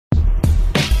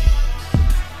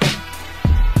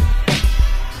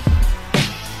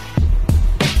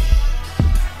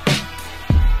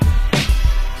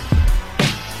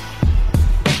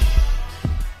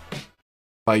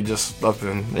like just up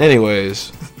in.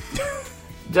 Anyways,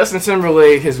 Justin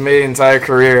Timberlake has made an entire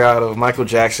career out of Michael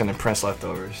Jackson and Prince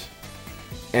leftovers,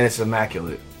 and it's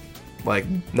immaculate. Like,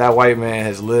 that white man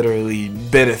has literally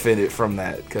benefited from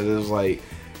that, because it was like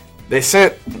they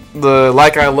sent the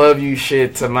 "Like I Love You"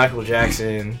 shit to Michael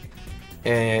Jackson,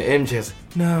 and MJ's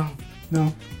no,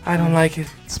 I don't like it.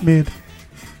 It's mid.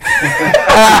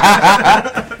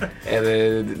 And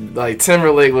then, like,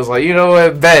 Timberlake was like, you know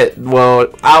what, bet. Well,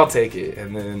 I'll take it.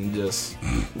 And then just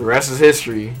the rest is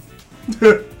history.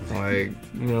 Like,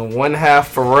 you know, one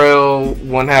half Pharrell,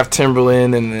 one half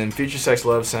Timberland, and then Future Sex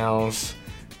Love Sounds,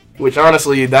 which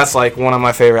honestly, that's like one of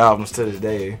my favorite albums to this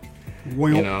day.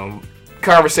 Well, You know,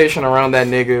 conversation around that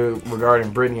nigga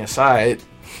regarding Britney aside,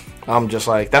 I'm just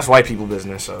like, that's white people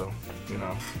business, so, you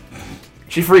know.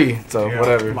 She free, so yeah,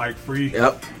 whatever. Like free.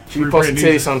 Yep. She posts a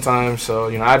titty sometimes, so,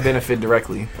 you know, I benefit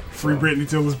directly. Free Britney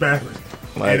till it's backwards.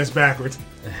 Like, And it's backwards.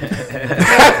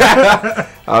 I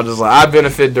was just like, I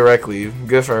benefit directly.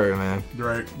 Good for her, man.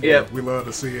 Right. Yep. We love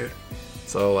to see it.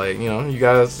 So, like, you know, you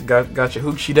guys got your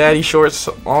hoochie daddy shorts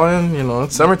on, you know,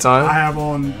 it's summertime. I have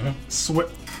on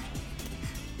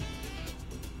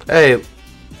Hey.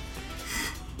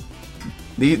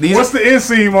 These What's the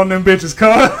inseam on them bitches,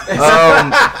 cuz?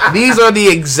 these are the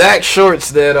exact shorts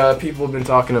that people have been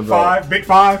talking about. Big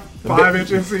 5-inch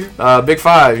inseam. Big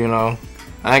 5, you know.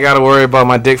 I ain't got to worry about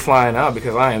my dick flying out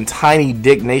because I am tiny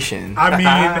dick nation. I mean,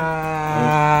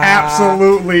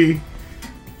 absolutely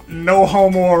no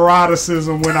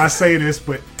homoeroticism when I say this,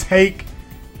 but take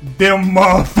them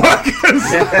motherfuckers.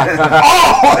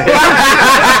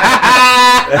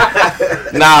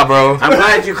 Nah, bro. I'm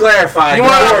glad you clarified. You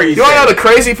want to know the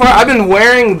crazy part? I've been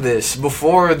wearing this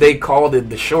before they called it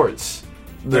the shorts,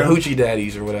 the hoochie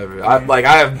daddies or whatever.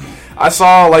 I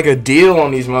saw like a deal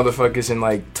on these motherfuckers in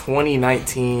like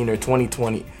 2019 or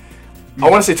 2020. I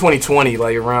want to say 2020,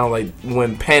 like around like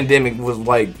when pandemic was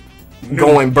like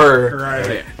going burr.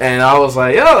 Right. And I was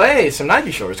like, yo, hey, some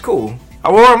Nike shorts, cool.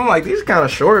 I wore them. I'm like, these are kind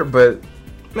of short, but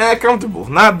man, comfortable,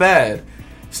 not bad.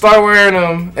 Start wearing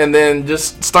them, and then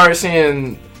just start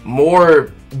seeing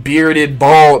more bearded,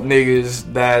 bald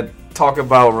niggas that talk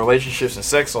about relationships and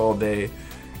sex all day.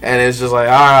 And it's just like,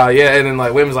 yeah. And then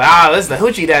like women's like, that's the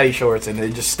hoochie daddy shorts, and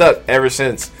they just stuck ever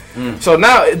since. So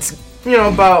now it's, you know,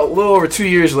 about a little over 2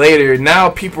 years later, now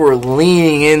people are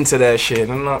leaning into that shit.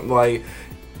 I'm not like,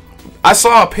 I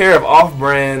saw a pair of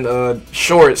off-brand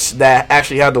shorts that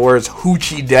actually had the words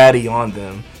hoochie daddy on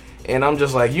them. And I'm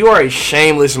just like, you are a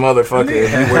shameless motherfucker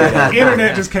if you wear that. The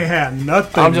internet just can't have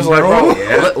nothing. I'm just like, bro,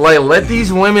 let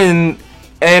these women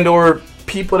and or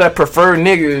people that prefer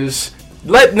niggas,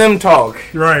 let them talk.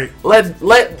 Right.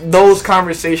 Let those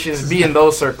conversations be in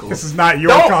those circles. This is not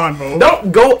your convo.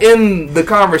 Don't go in the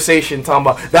conversation talking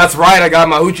about, that's right, I got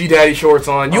my hoochie daddy shorts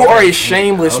on. You are a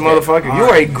shameless motherfucker. You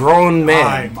are a grown man.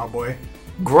 Alright, my boy.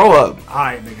 Grow up.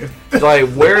 Alright, nigga. Like,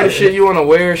 wear the shit you want to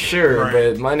wear, sure. Right.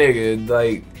 But, my nigga,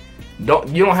 like,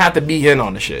 you don't have to be in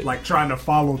on the shit. Like, trying to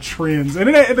follow trends. And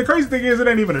the crazy thing is, it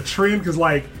ain't even a trend, because,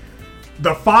 like,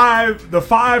 the 5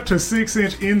 to 6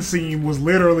 inch inseam was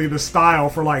literally the style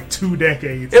for like 2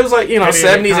 decades. It was like, you know,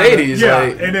 70s, 80s. Yeah,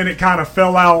 like, and then it kind of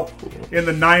fell out in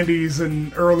the 90s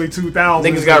and early 2000s.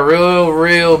 Niggas got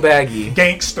real baggy.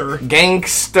 Gangster.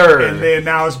 And then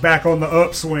now it's back on the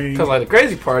upswing. Because, like, the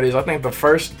crazy part is, I think the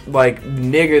first, like,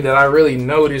 nigga that I really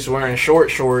noticed wearing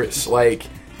short shorts, like,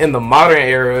 in the modern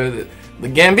era, the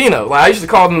Gambino. Like, I used to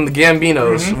call them the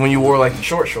Gambinos when you wore, like, the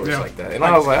short shorts like that. And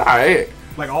I was like, all right.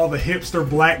 Like all the hipster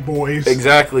black boys.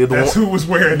 Exactly. That's who was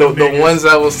wearing the ones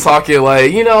that was talking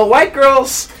like, you know, white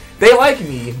girls, they like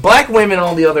me. Black women,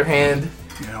 on the other hand,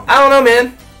 I don't know,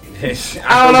 man.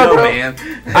 I don't know, bro. Man.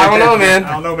 I don't know, man.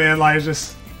 I don't know, man. Like,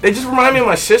 they just remind me of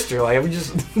my sister. Like, we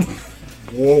just...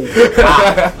 Whoa.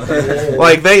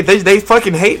 Like, they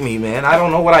fucking hate me, man. I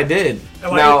don't know what I did.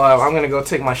 Like, now, I'm going to go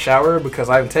take my shower because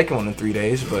I haven't taken one in 3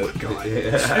 days, but...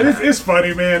 It's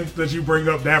funny, man, that you bring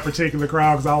up that particular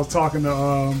crowd, because I was talking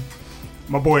to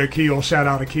my boy Akil. Shout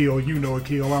out Akil. You know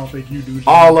Akil. I don't think you do.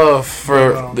 All love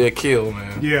for the Akil,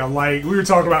 man. Yeah, like, we were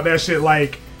talking about that shit,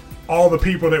 like, all the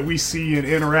people that we see and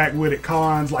interact with at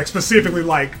cons, like, specifically,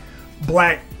 like,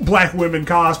 black women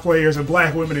cosplayers and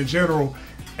black women in general,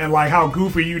 and, like, how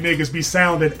goofy you niggas be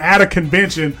sounding at a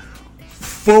convention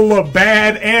full of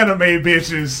bad anime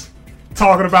bitches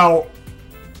talking about,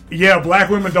 yeah, black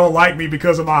women don't like me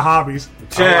because of my hobbies.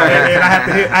 And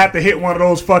I have to hit one of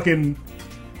those fucking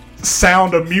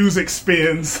Sound of Music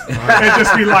spins and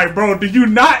just be like, bro, do you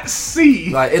not see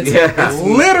Like it's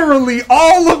literally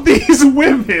all of these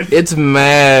women? it's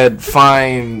mad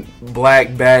fine black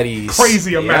baddies.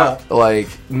 Crazy amount. Like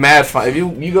mad fine. If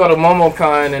you go to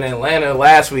MomoCon in Atlanta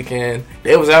last weekend,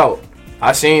 it was out.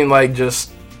 I seen like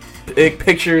just big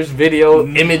pictures, video,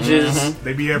 images,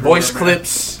 They be everywhere, voice man.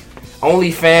 clips,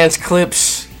 OnlyFans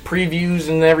clips, previews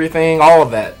and everything, all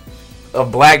of that. Of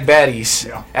black baddies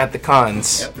Yeah. at the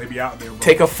cons. They be out there, bro.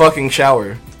 Take a fucking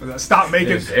shower. Stop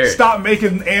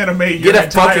making anime. Get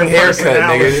a fucking haircut,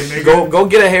 nigga. Go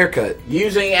get a haircut.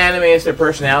 Using anime as their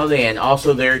personality and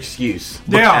also their excuse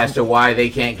as to why they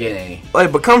can't get any.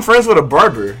 Like, become friends with a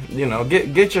barber. You know,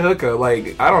 get your hookup.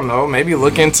 Like, I don't know, maybe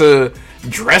look into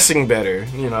dressing better.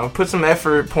 You know, put some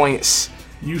effort points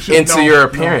into your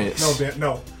appearance.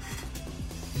 No.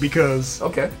 Because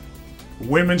Okay.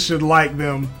 women should like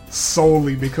them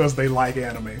solely because they like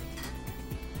anime.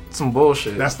 Some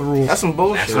bullshit. That's the rules. That's some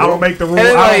bullshit. I don't make the rules. And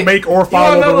then, I like, don't make or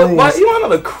follow the rules. You wanna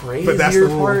know the But that's the crazier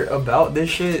rule. part about this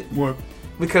shit? What?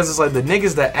 Because it's like the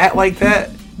niggas that act like that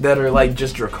are like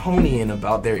just draconian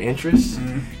about their interests.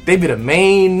 They be the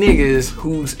main niggas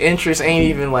whose interests ain't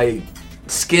even like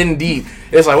skin deep.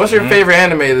 It's like, what's your favorite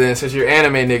anime then? Since you're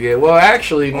anime nigga. Well,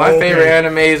 actually, my favorite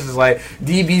animes is like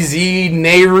DBZ,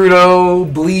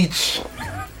 Naruto, Bleach.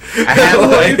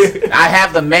 I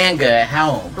have the manga at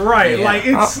home. Right, Yeah. like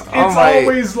it's I'm like-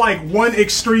 always like one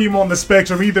extreme on the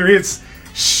spectrum. Either it's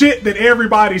shit that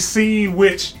everybody's seen,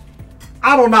 which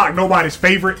I don't knock nobody's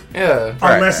favorite, Yeah.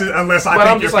 unless I But I'm think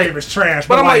your just like- favorite's trash.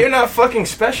 But I'm like, you're not fucking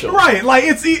special. right. Like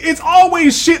it's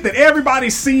always shit that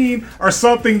everybody's seen or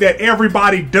something that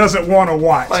everybody doesn't want to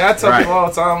watch. Like I tell Right. people all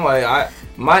the time, like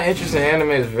my interest in anime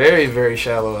is very, very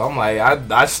shallow. I'm like,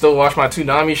 I still watch my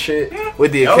Toonami shit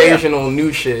with the Oh, yeah. occasional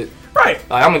new shit. right.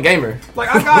 Like I'm a gamer. Like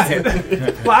I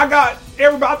got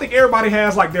everybody. I think everybody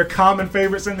has like their common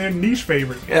favorites and their niche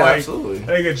favorites. Yeah, like, absolutely.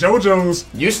 Like JoJo's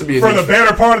Used to be a for niche the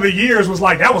better part of the years was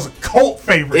like that was a cult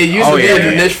favorite. It used Oh, to be yeah,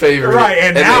 a yeah. niche favorite. Right,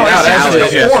 and now it's Now just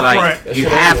it's the just forefront. like you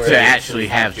have to actually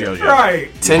have JoJo. Right.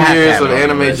 10 You have to years have of it on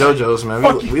anime the list. JoJo's, man.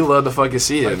 Fuck We love to fucking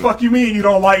see it. Fuck you mean you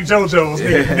don't like JoJo's?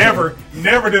 Nigga.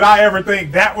 Never did I ever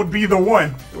think that would be the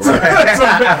one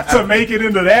to make it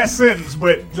into that sentence.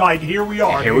 But like here we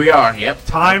are. Here we are. Yep.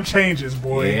 Time changes,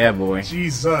 boy. Yeah, boy.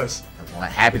 Jesus. Well,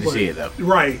 happy to see it though.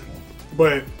 Right.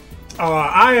 But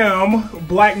I am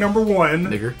black number one.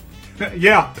 Nigger.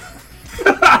 Yeah.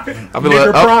 I've been,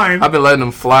 Nigger prime. I've been letting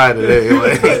them fly today.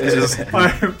 Like, just,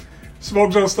 I'm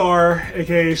Smoke Joe Star,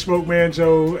 aka Smoke Man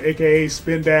Joe, aka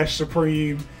Spin Dash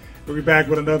Supreme. We'll be back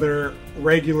with another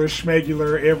regular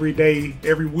schmegular every day,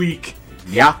 every week.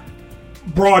 Yeah.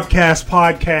 Broadcast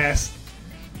podcast,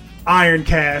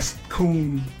 Ironcast,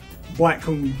 Coon, Black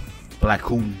Coon Black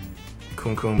Coon.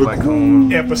 Coon Coon Black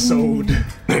Coon. episode.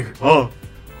 Oh.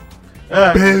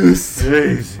 Best.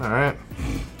 Alright.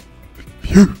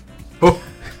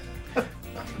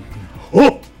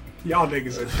 Y'all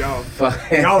niggas are dumb.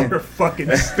 Y'all are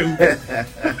fucking stupid.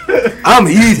 I'm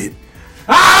heated.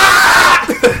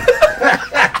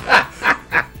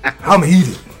 I'm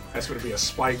heated. That's gonna be a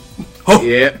spike,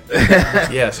 Yep.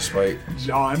 Yeah, it's a spike.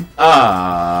 John.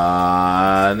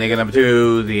 Nigga number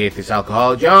 2, the Atheist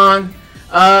Alcoholic John.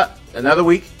 Another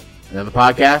week, another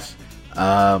podcast.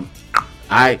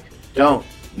 I don't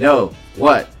know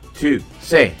what to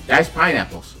say. Diced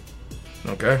pineapples.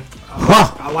 Okay.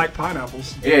 I like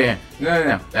pineapples. Yeah.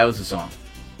 No. That was the song.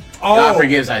 Oh, God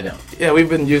forgives, I don't. Yeah, we've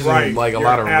been using right. like a You're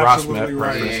lot of Ross absolutely Map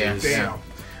right. references. Yeah. Damn.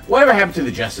 Whatever happened to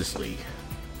the Justice League?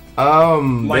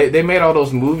 Like- they made all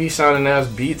those movie sounding ass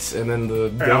beats, and then the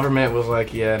government was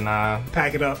like, yeah, nah.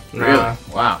 Pack it up. Really? Nah.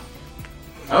 Wow.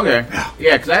 Okay.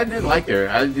 Yeah, because I did like their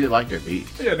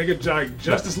beats. Yeah, nigga, like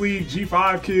Justice League,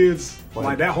 G5 kids,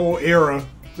 like that whole era,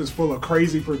 just full of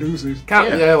crazy producers.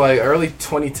 Kind of, Yeah. yeah, like early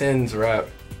 2010s rap.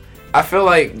 I feel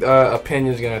like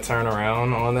opinion's gonna turn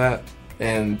around on that,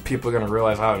 and people are gonna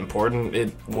realize how important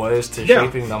it was to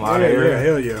shaping the modern yeah, era.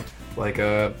 hell yeah. Like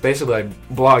basically like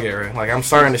blog era. Like I'm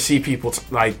starting to see people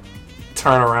like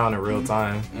turn around in real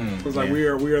time. Because like we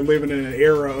are living in an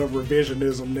era of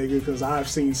revisionism, nigga. Because I've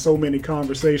seen so many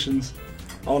conversations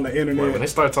on the internet. When they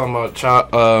start talking about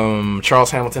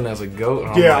Charles Hamilton as a goat,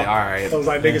 I'm Yeah, like, all right. I was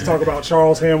like, niggas talk about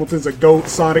Charles Hamilton's a GOAT.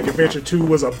 Sonic Adventure 2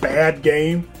 was a bad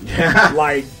game.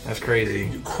 Like That's crazy.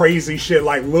 crazy shit.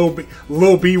 Like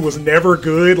Lil B was never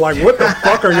good. Like what the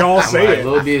fuck are y'all I'm like, saying?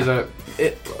 Lil B is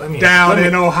Down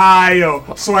in Ohio,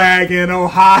 swag in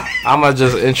Ohio. I'm gonna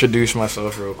just introduce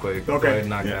myself real quick. Okay. Go ahead and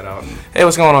knock that out. Hey,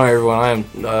 what's going on, everyone? I am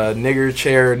Nigger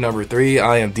Chair number 3.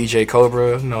 I am DJ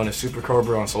Cobra, known as Super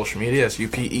Cobra on social media. That's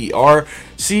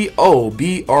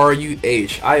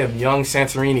UPERCOBRUH. I am Young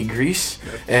Santorini Greece,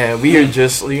 and we are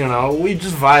just, we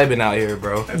just vibing out here,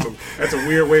 bro. That's a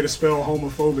weird way to spell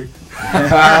homophobic.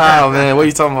 Oh man, what are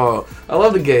you talking about? I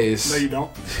love the gays. No, you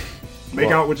don't. Make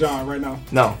out with John right now.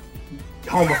 No.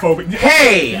 Homophobic.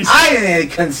 Hey, I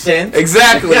didn't consent.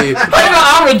 Exactly.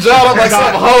 I'm a John. I'm like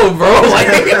some hoe, bro. Like,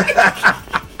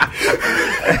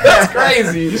 that's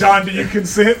crazy. John, do you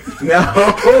consent? No.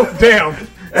 Damn.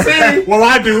 See? Well,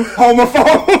 I do.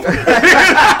 Homophobe.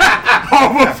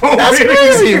 Homophobe. That's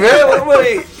crazy, man.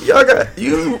 Wait, y'all got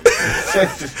you.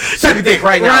 Suck a dick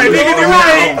right now. Right,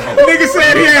 nigga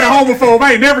said he ain't a homophobe.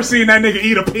 I ain't never seen that nigga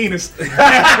eat a penis.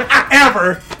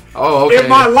 Ever. Oh, okay. In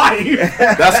my life.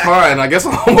 That's fine. I guess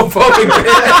I'm homophobic.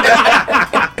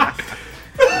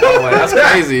 Oh, man, that's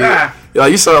crazy. Yo,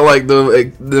 you sound like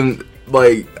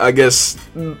I guess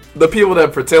the people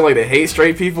that pretend like they hate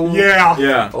straight people.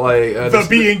 Yeah. Like The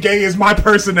being gay is my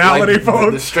personality, like,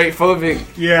 folks. the straight phobic.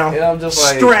 Yeah. Yeah, I'm just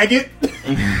like, Strag it.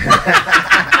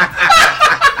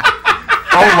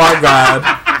 oh my god.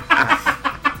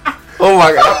 Oh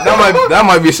my god. That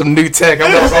might be some new tech.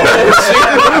 I'm just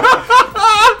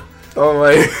oh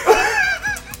my.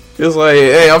 It's like,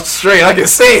 hey, I'm straight. I can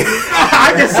say it.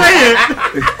 I can say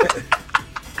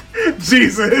it.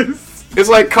 Jesus. It's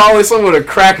like calling someone a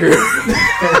cracker.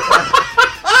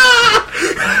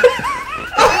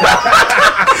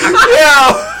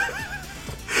 Yeah.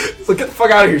 It's like, get the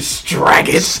fuck out of here, Strag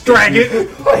it. Strag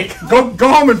it. Like, Go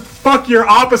home and fuck your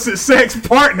opposite sex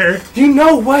partner. you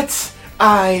know what?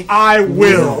 I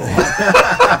will.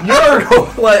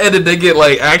 And then they get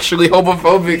like actually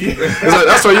homophobic.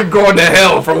 That's why you're going to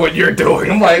hell for what you're doing.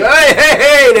 I'm like,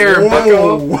 hey there,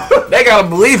 bucko. Whoa. They gotta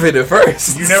believe it at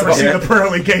first. You never see the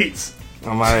pearly gates.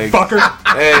 I'm like, Fucker.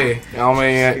 hey, I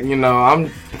mean,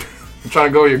 I'm trying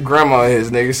to go with your grandma and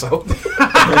his nigga, so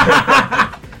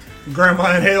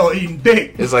Grandma in hell eating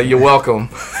dick. it's like, you're welcome.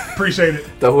 Appreciate it.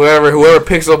 Whoever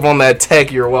picks up on that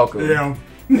tech, you're welcome. Yeah.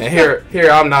 And here,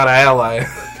 I'm not an ally.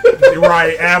 You're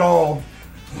right at all.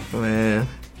 Man,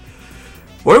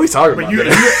 what are we talking But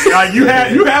about? you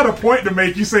had a point to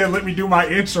make. You said, "Let me do my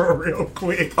intro real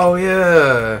quick." Oh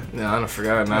yeah, I don't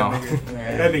forgot now.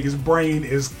 That nigga's brain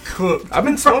is cooked. I've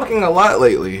been smoking a lot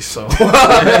lately, so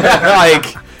like,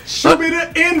 Show me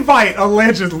the invite,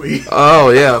 allegedly.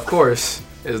 oh yeah, of course,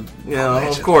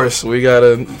 of course, we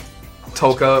gotta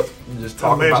talk up, just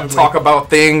talk Allegedly. about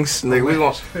things. Like, we're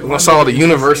gonna solve the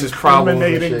universe's problems.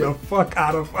 And Eliminating shit. the fuck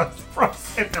out of us from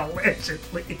saying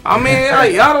allegedly. I mean,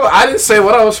 I didn't say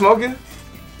what I was smoking.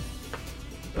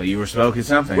 Well, you were smoking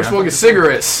something. We're huh? smoking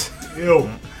cigarettes. Ew.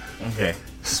 Okay.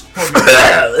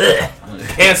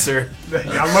 Cancer.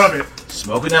 I love it.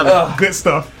 Smoke another. Good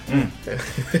stuff.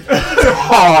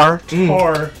 Tar.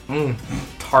 Or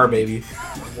Tar baby.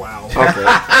 wow. Okay.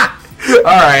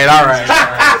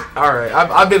 All right.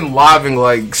 I've been lobbing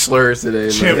like slurs today.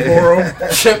 Chimpboro.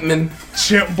 Chimpman.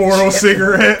 Chimpboro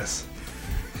cigarettes.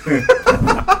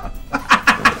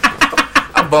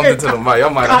 I bumped into the mic. I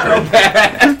might have heard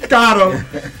that. Got him.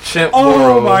 Chimp.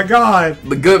 Oh my god.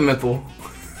 The good mental.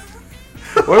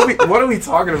 What are we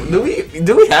talking about? Do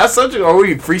we have such, or are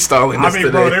we freestyling this I mean,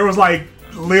 today? bro, there was like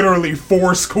literally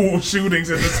 4 school shootings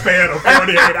in the span of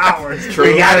 48 hours.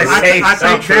 True. We gotta say I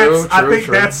think True,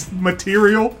 that's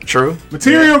material. True.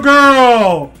 Material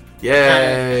girl.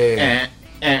 Yay.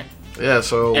 Yeah.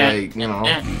 So like,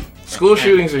 school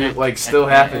shootings are like still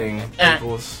happening,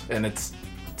 peoples, and it's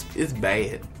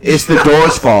bad. It's the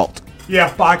door's fault.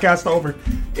 Yeah, podcast over.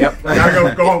 Yep.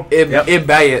 Gotta go home. It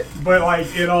bad. But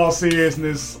like, in all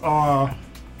seriousness,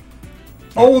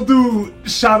 old dude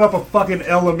shot up a fucking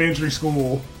elementary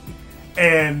school,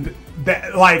 and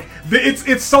that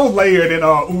it's so layered in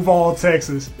Uvalde,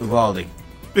 Texas. Uvalde.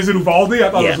 Is it Uvalde? I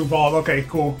thought it was Yeah. Uvalde. Okay,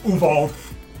 cool. Uvalde,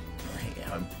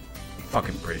 Yeah,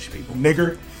 fucking British people.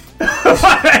 nigger.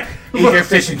 Eat your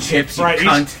fish and chips, you Right,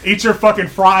 cunt. eat your fucking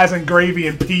fries and gravy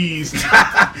and peas.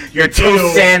 Your toast Ew,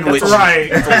 sandwich. That's right.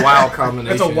 It's a wild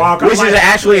combination. It's a wild. Which is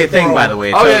actually a thing, Bro. by the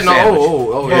way. Oh yeah, toast no. sandwich.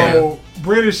 Oh yeah.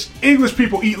 Bro, English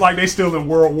people eat like they still in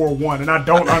World War I, and I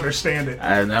don't understand it.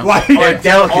 I don't know. Like, Or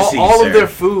delicacies, all of sir. their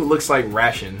food looks like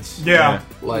rations. Yeah,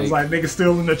 Like, it's like niggas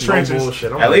still in the no trenches.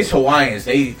 bullshit. I'm At like, least Hawaiians,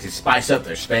 they need to spice up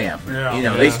their spam.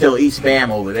 Yeah. They Yeah. still eat spam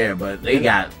over there, but they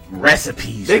got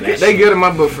recipes. they for that they shit. good in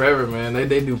my book forever, man.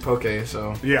 They do poke,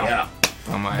 so Yeah. Yeah.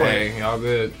 I'm like, But- hey, y'all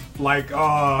good. Like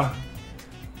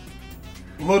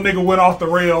little nigga went off the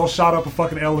rails, shot up a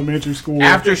fucking elementary school.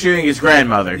 After shooting his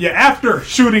grandmother. Yeah, after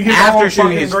shooting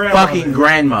his fucking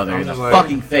grandmother in the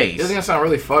fucking face. This is gonna sound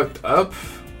really fucked up,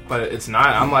 but it's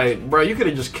not. I'm like, bro, you could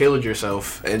have just killed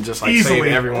yourself and just like saved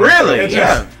everyone. Really?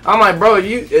 Yeah. I'm like, bro,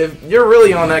 if you're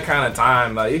really on that kind of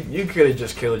time, like you could have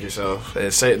just killed yourself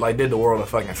and did the world a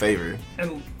fucking favor.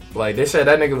 And like they said,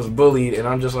 that nigga was bullied, and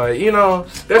I'm just like,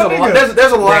 there's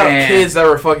a lot of kids that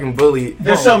were fucking bullied.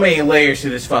 There's so many layers to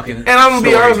this fucking. And I'm gonna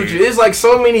be honest with you, it's like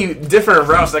so many different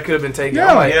routes that could have been taken.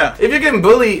 Yeah, like, if you're getting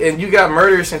bullied and you got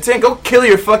murderous intent, go kill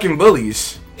your fucking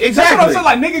bullies. Exactly. That's what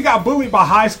I'm saying. Like, nigga got bullied by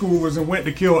high schoolers and went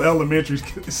to kill elementary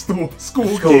school kids.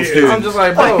 Students. I'm just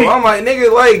like, bro, I'm like,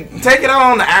 nigga, like, take it out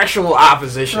on the actual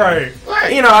opposition. Right.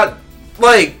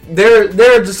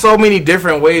 There are just so many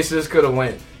different ways this could have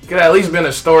went. Could have at least been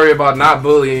a story about not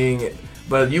bullying,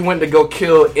 but you went to go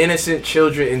kill innocent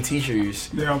children and teachers.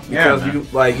 Yeah.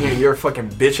 Because you're a fucking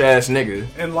bitch ass nigga.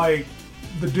 And like,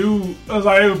 the dude was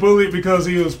like, he was bullied because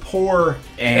he was poor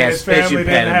and his family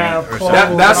didn't have clothes.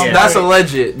 That's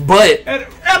alleged, but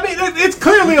I mean, it's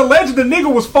clearly alleged the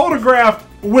nigga was photographed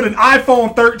with an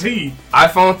iPhone 13.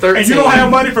 iPhone 13. And you don't have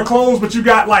money for clothes, but you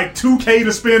got like $2K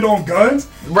to spend on guns.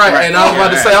 Right. And I was about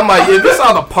to say, I'm like, if this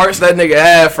all the parts that nigga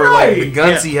had for like the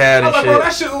guns he had and like, shit. bro,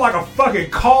 that shit look like a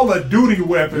fucking Call of Duty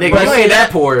weapon. Nigga, you ain't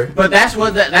that poor. But that's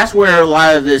where a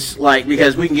lot of this, like,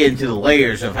 because we can get into the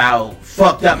layers of how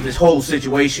fucked up this whole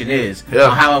situation is,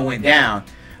 how it went down.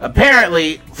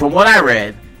 Apparently, from what I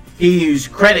read, he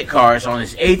used credit cards on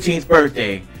his 18th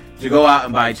birthday to go out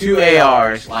and buy 2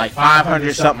 ARs, like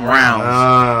 500 something rounds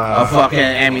of fucking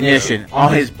ammunition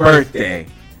on his birthday.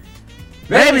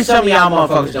 Maybe some of y'all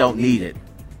motherfuckers don't need it.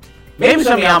 Maybe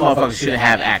some of y'all motherfuckers shouldn't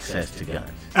have access to guns.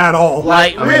 At all.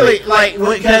 Like, really, like,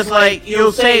 because, like,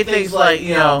 you'll say things like,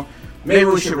 maybe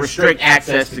we should restrict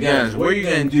access to guns. What are you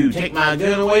going to do? Take my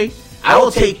gun away? I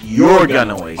will take your gun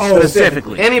away,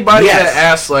 specifically. Anybody that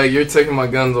asks, like, you're taking my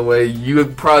guns away, you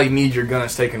would probably need your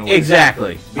guns taken away.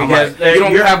 Exactly. Because you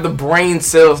don't have the brain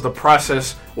cells to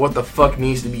process what the fuck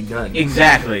needs to be done.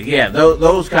 Exactly. Yeah,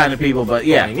 those kind of people, but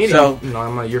yeah.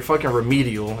 You're fucking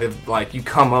remedial if, like, you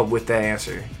come up with that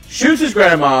answer. Shoots his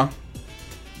grandma,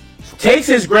 takes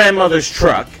his grandmother's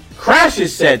truck,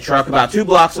 crashes said truck about 2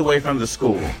 blocks away from the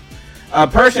school. A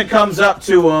person comes up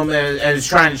to him and is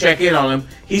trying to check in on him.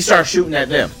 He starts shooting at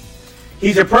them.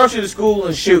 He's approaching the school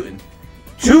and shooting.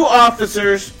 2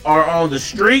 officers are on the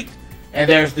street, and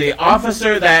there's the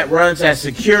officer that runs as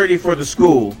security for the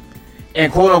school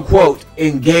and quote-unquote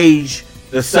engage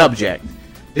the subject.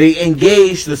 The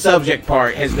engage the subject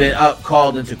part has been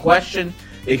called into question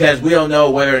because we don't know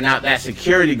whether or not that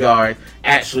security guard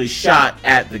actually shot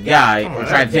at the guy or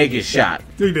tried to take his shot.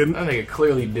 He didn't. I think it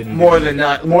clearly didn't. More than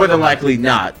likely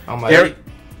not. Go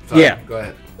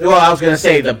ahead. Well, I was gonna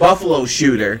say the Buffalo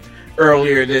shooter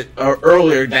earlier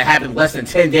that happened less than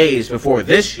 10 days before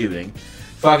this shooting.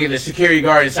 Fucking the security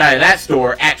guard inside of that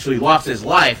store actually lost his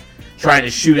life trying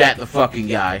to shoot at the fucking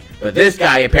guy, but this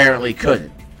guy apparently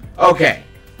couldn't. Okay,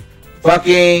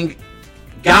 fucking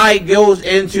guy goes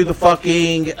into the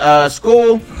fucking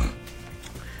school.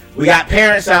 We got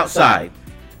parents outside.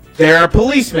 There are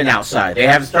policemen outside. They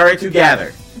have started to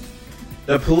gather.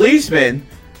 The policemen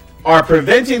are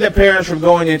preventing the parents from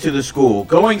going into the school,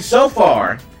 going so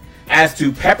far as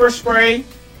to pepper spray,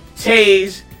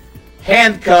 tase,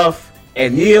 handcuff,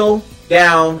 and kneel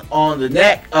down on the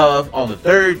neck on the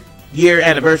 3rd year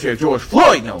anniversary of George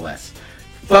Floyd, no less.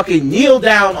 Fucking kneel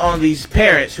down on these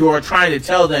parents who are trying to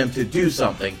tell them to do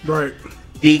something. Right.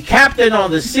 The captain on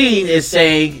the scene is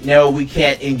saying, no, we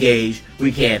can't engage.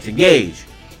 We can't engage.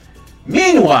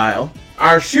 Meanwhile,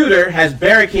 our shooter has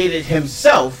barricaded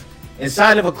himself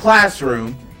inside of a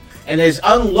classroom and is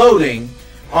unloading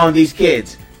on these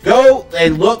kids. Go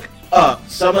and look up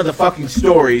some of the fucking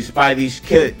stories by these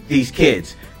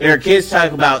kids. There are kids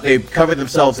talking about they've covered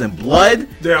themselves in blood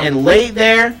and laid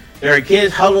there. There are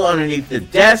kids huddled underneath the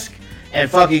desk and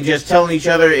fucking just telling each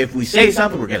other, if we say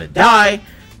something, we're gonna die.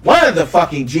 One of the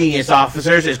fucking genius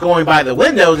officers is going by the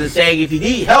windows and saying, if you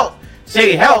need help,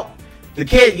 say help. The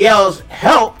kid yells,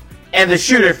 help, and the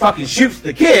shooter fucking shoots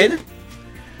the kid.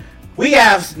 We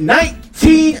have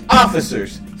 19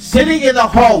 officers sitting in the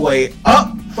hallway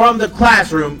up from the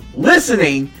classroom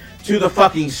listening to the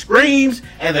fucking screams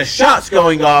and the shots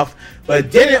going off,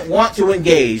 but didn't want to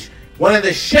engage. One of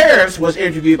the sheriffs was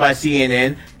interviewed by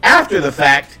CNN after the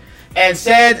fact and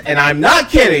said, and I'm not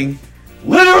kidding,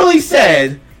 literally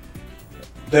said,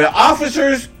 the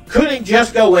officers couldn't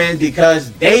just go in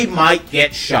because they might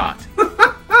get shot.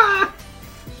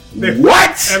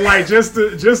 What? And like just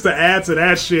to add to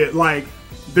that shit, like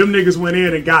them niggas went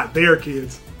in and got their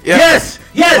kids. Yeah. Yes,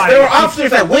 Like, there were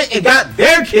officers that went and got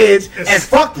their kids and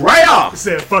fucked right off.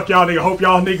 Said, "Fuck y'all niggas. Hope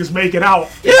y'all niggas make it out."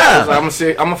 Yeah. I'm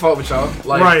gonna fuck with y'all.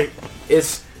 Like, Right.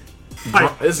 It's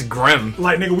grim.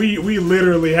 Like, nigga, we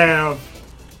literally have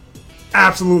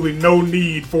absolutely no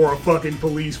need for a fucking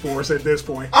police force at this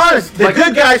point. Honest, the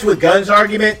good guys with guns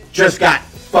argument just got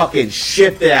fucking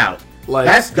shifted out. Like,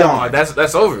 That's gone.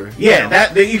 That's over. Yeah,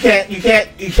 that you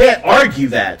can't argue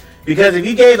that, because if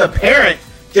you gave a parent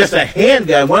just a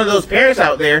handgun, one of those parents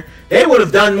out there, they would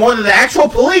have done more than the actual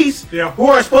police, Yeah. who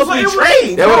are supposed to be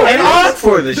trained They would've- and armed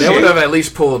for this They shit. would have at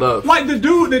least pulled up. Like, the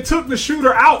dude that took the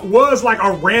shooter out was like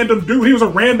a random dude. He was a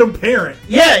random parent.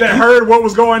 Yeah, that he- heard what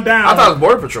was going down. I thought it was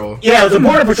Border Patrol. Yeah, it was a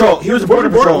border patrol. He was a border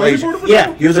patrol was he agent. border patrol?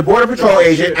 Yeah, he was a border patrol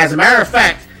agent. shit. As a matter of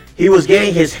fact, he was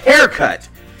getting his hair cut,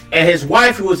 and his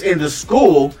wife, who was in the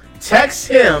school, texts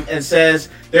him and says,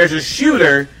 "There's a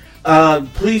shooter.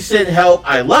 Please send help.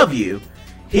 I love you."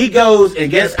 He goes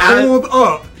and gets out. pulled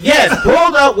up. Yes,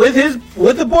 pulled up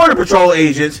with the border patrol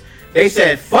agents. They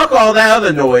said, "Fuck all that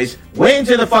other noise." Went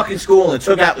into the fucking school and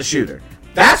took out the shooter.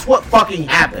 That's what fucking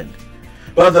happened.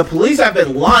 But the police have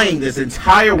been lying this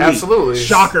entire week. Absolutely.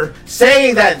 Shocker.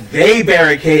 Saying that they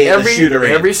barricaded the shooter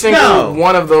in. Every single No.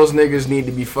 one of those niggas need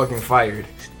to be fucking fired.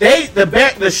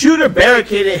 The shooter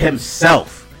barricaded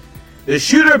himself. The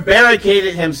shooter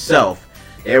barricaded himself.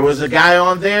 There was a guy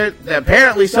on there that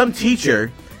apparently some teacher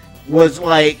was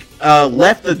like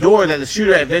left the door that the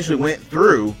shooter eventually went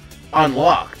through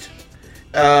unlocked.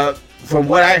 From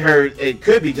what I heard, it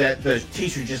could be that the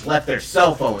teacher just left their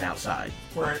cell phone outside.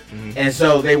 Right. And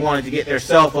so they wanted to get their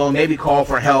cell phone, maybe call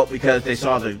for help because they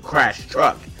saw the crashed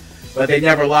truck. But they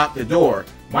never locked the door.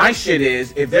 My shit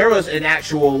is, if there was an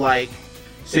actual, like,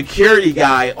 security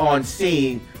guy on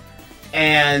scene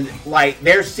and, like,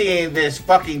 they're seeing this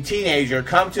fucking teenager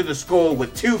come to the school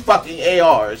with 2 fucking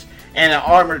ARs and an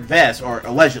armored vest, or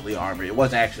allegedly armored, it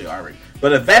wasn't actually armored,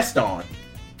 but a vest on,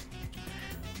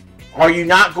 are you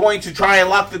not going to try and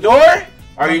lock the door?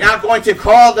 Are you not going to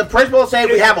call the principal and say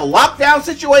we have a lockdown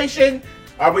situation?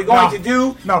 Are we going No. to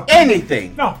do No.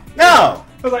 anything? No. No.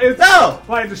 It's, No.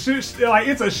 Like, the shit, like,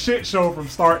 it's a shit show from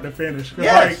start to finish. 'Cause,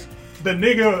 Yes. like, the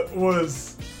nigga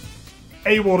was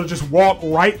able to just walk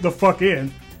right the fuck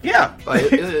in. Yeah. Like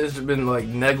it's been like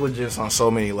negligence on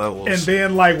so many levels. And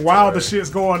then, like, while the shit's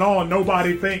going on,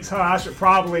 nobody thinks, I should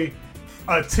probably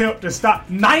attempt to stop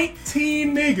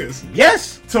 19 niggas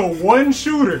Yes. to one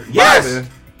shooter. Yes. Man.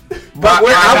 But we're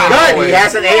I got outgunned. no He way.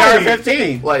 has an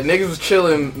AR-15. Like niggas was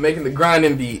chilling, making the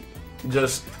grinding beat.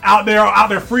 Just Out there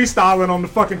freestyling on the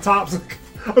fucking tops of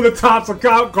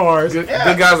cop cars. good, Yeah.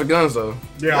 good guys with guns though.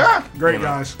 Yeah, great You know,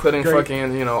 guys. Putting Great.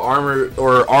 fucking armored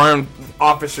or armed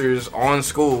officers on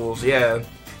schools. Yeah.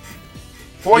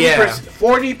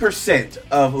 40%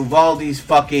 of Uvalde's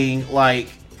fucking, like,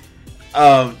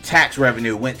 tax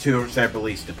revenue went to their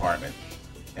police department.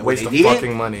 And when Waste of they needed-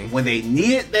 fucking money. When they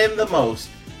needed them the most,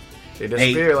 They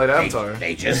disappear like Avatar.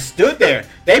 They just stood there.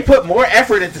 They put more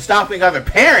effort into stopping other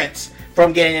parents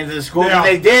from getting into the school Yeah. than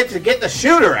they did to get the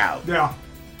shooter out. Yeah.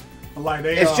 Like,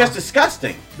 they, It's just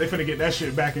disgusting. they finna get that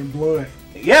shit back in blood.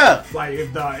 Yeah. Like,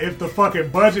 if the fucking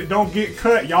budget don't get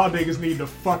cut, y'all niggas need to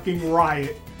fucking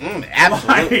riot.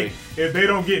 Absolutely. Like, if they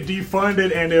don't get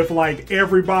defunded and if, like,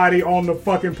 everybody on the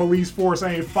fucking police force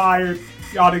ain't fired,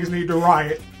 y'all niggas need to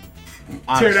riot.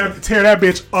 Honestly. Tear that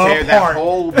bitch apart. Tear that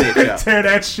whole bitch up. Tear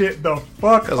that shit the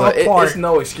fuck Cause apart. it's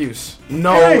no excuse,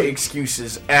 no Hey.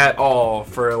 excuses at all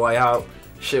for like how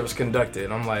shit was conducted.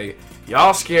 I'm like,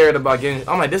 y'all scared about getting.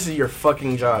 I'm like, this is your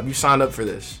fucking job. You signed up for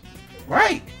this.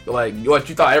 Right. Like, what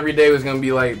you thought every day was gonna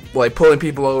be like pulling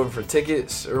people over for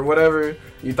tickets or whatever.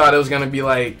 You thought it was gonna be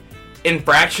like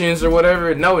infractions or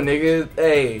whatever. No, nigga.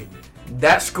 Hey,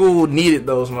 that school needed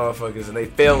those motherfuckers and they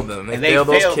failed them. They And they failed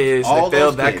those failed kids. all They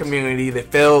failed those that kids. community. They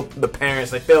failed the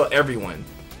parents. They failed everyone.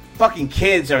 Fucking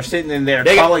kids are sitting in there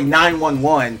They- calling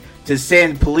 911 to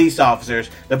send police officers.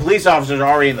 The police officers are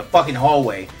already in the fucking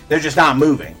hallway. They're just not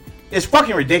moving. It's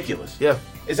fucking ridiculous. Yeah.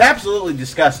 It's absolutely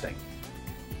disgusting.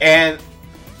 And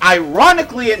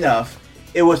ironically enough,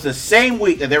 it was the same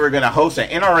week that they were going to host an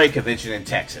NRA convention in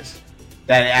Texas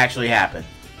that it actually happened.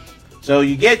 So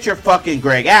you get your fucking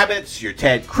Greg Abbotts, your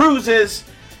Ted Cruzes,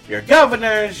 your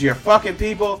governors, your fucking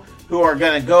people who are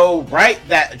going to go right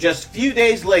that just a few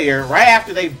days later, right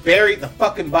after they buried the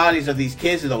fucking bodies of these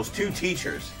kids and those 2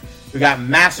 teachers who got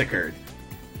massacred,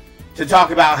 to talk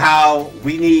about how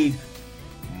we need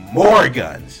more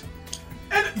guns.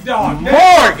 And, dog, More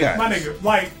guns. My nigga,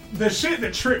 like, the shit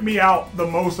that tripped me out the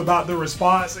most about the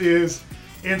response is,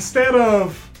 instead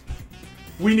of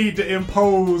we need to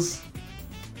impose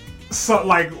so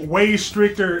like way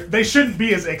stricter. They shouldn't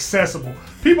be as accessible.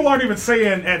 People aren't even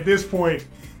saying at this point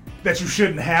that you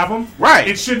shouldn't have them. Right.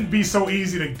 It shouldn't be so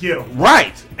easy to get them.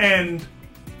 Right. And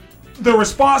the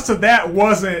response to that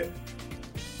wasn't,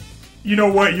 you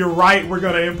know what, you're right, we're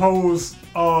going to impose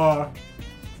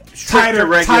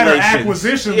tighter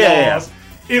acquisition laws.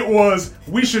 It was,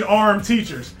 we should arm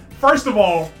teachers. First of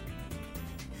all,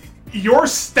 your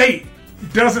state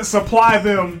doesn't supply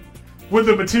them with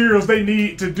the materials they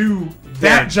need to do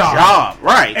that job.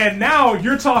 Right. And now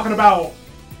you're talking about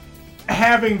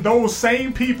having those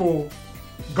same people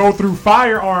go through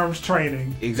firearms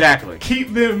training. Exactly.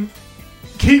 Keep them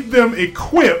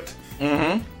equipped.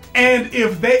 Mm-hmm. And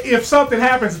if something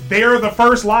happens, they're the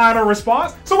first line of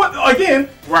response. So what? Again,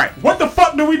 right? What the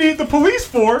fuck do we need the police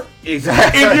for?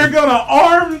 Exactly. If you're gonna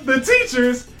arm the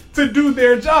teachers to do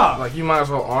their job, like you might as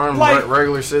well arm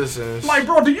regular citizens. Like,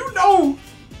 bro, do you know,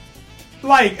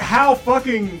 like, how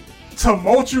fucking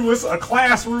tumultuous a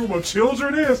classroom of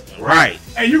children is? Right.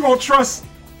 And you're gonna trust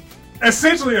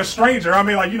essentially a stranger. I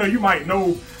mean, like, you know, you might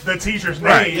know the teacher's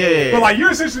name, right. Yeah. But like,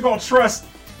 you're essentially gonna trust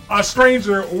a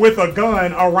stranger with a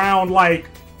gun around like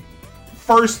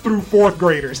 1st through 4th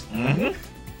graders. Mm-hmm.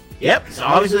 Yep, it's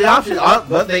obviously the option,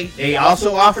 but they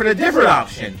also offered a different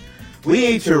option. We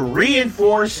need to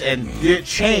reinforce and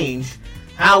change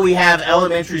how we have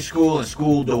elementary school and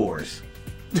school doors.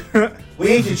 We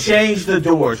need to change the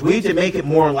doors. We need to make it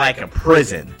more like a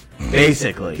prison,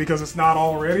 basically. Because it's not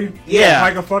already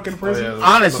like a fucking prison. Oh, yeah,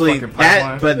 honestly,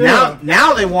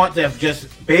 now they want to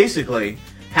just basically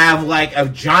have like a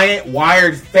giant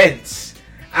wired fence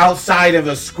outside of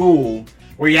a school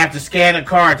where you have to scan a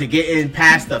card to get in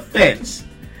past the fence,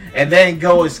 and then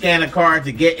go and scan a card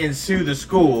to get into the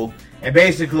school. And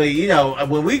basically, you know,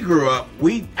 when we grew up,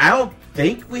 I don't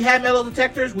think we had metal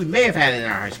detectors. We may have had it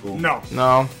in our high school.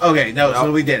 No. Okay, no.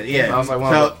 So we did it. Yeah. I was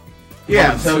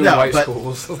like,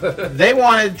 schools. They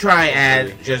wanted to try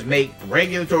and just make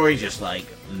regulatory, just like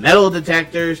metal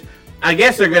detectors. I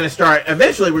guess they're going to start.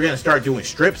 Eventually, we're going to start doing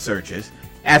strip searches.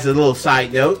 As a little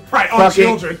side note, right, on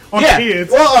children, on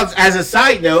kids. Well, as a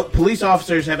side note, police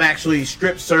officers have actually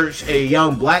strip searched a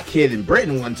young black kid in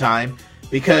Britain one time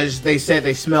because they said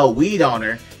they smelled weed on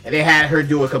her, and they had her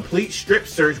do a complete strip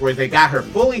search where they got her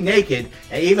fully naked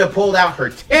and even pulled out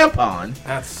her tampon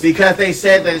because they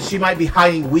said that she might be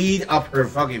hiding weed up her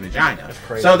fucking vagina. That's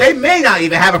crazy. So they may not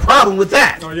even have a problem with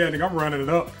that. Oh yeah, nigga, I'm running it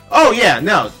up. Oh yeah,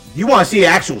 no. You want to see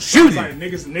actual shooting? Like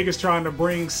niggas trying to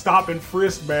bring stop and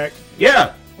frisk back.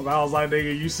 Yeah. Well, I was like,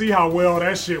 nigga, you see how well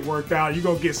that shit worked out? You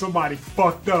gonna get somebody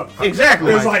fucked up.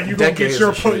 Exactly. It's like you gonna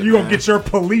get your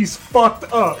police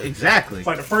fucked up. Exactly. It's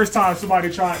like the first time somebody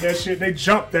tried that shit, they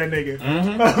jumped that nigga.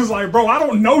 Mm-hmm. I was like, bro, I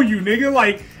don't know you, nigga.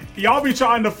 Like, y'all be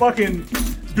trying to fucking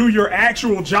do your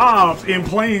actual jobs in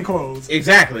plain clothes.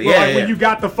 Exactly. But when you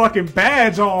got the fucking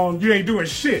badge on, you ain't doing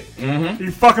shit. Mm-hmm.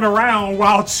 You fucking around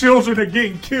while children are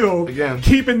getting killed,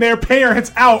 keeping their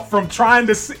parents out from trying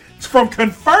to from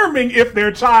confirming if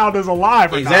their child is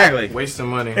alive or not. Wasting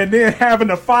money. And then having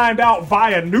to find out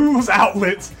via news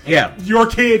outlets your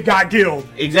kid got killed.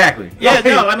 Exactly. Yeah,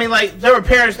 no, I mean, like, there were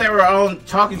parents that were on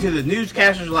talking to the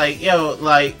newscasters like, yo,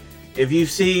 like, if you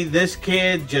see this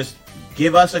kid, just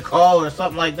give us a call or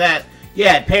something like that.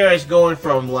 Yeah, parents going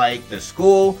from, like, the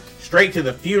school straight to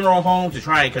the funeral home to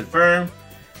try and confirm.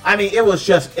 I mean, it was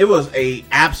a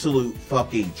absolute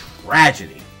fucking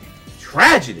tragedy.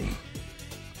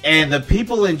 And the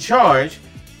people in charge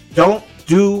don't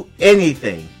do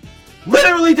anything.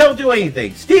 Literally don't do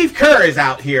anything. Steve Kerr is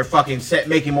out here fucking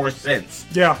making more sense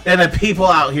than the people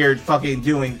out here fucking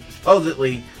doing,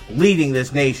 supposedly leading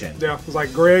this nation. Yeah, it's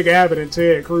like Greg Abbott and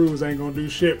Ted Cruz ain't gonna do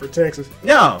shit for Texas.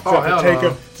 No.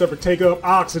 Except for take up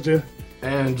oxygen.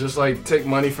 And just like take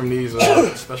money from these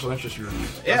special interest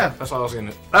groups. Yeah. That's all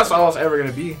it's ever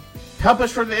gonna be. Help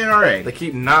us from the NRA. They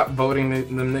keep not voting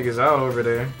them niggas out over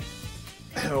there.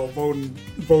 Hell,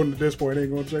 voting at this point ain't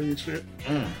gonna change shit.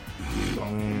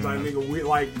 Like, nigga,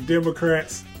 like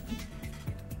Democrats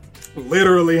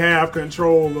literally have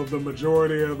control of the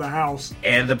majority of the House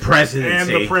and the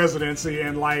presidency,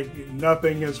 and like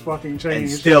nothing has fucking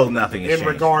changed. And still nothing has in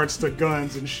changed. regards to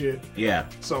guns and shit. Yeah.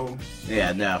 So.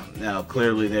 Yeah, no.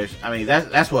 Clearly,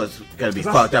 that's what's gonna be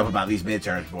fucked up about these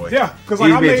midterms, boys. Yeah, because these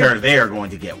midterms, they are going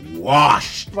to get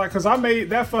washed. Like, because I made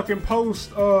that fucking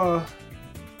post.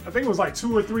 I think it was like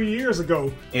 2 or 3 years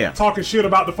ago. Yeah. Talking shit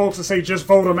about the folks that say just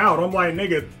vote them out. I'm like,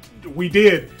 nigga, we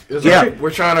did. Like,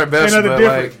 we're trying our best, but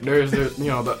like, there's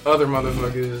the other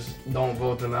motherfuckers don't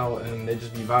vote them out and they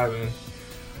just be vibing.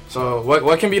 So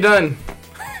what can be done?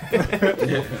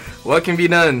 What can be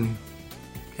done?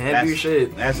 Can't do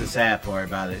shit. That's the sad part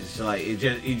about it. It's like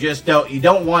you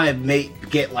don't want to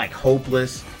get like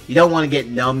hopeless. You don't want to get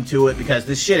numb to it because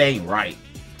this shit ain't right.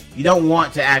 You don't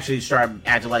want to actually start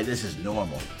acting like this is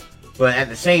normal. But at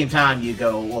the same time, you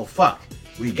go, well, fuck.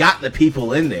 We got the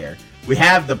people in there. We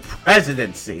have the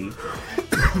presidency.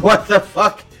 What the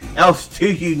fuck else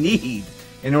do you need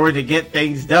in order to get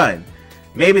things done?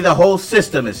 Maybe the whole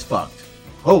system is fucked.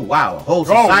 Oh, wow. A whole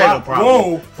societal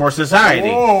problem for society.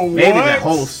 Whoa, maybe what? the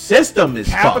whole system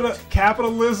is fucked.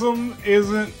 Capitalism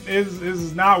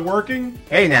is not working.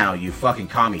 Hey, now, you fucking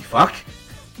commie fuck.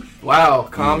 Wow,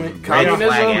 Red communism?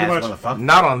 flag ass motherfucker.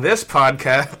 Not on this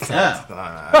podcast.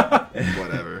 Yeah.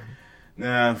 Whatever.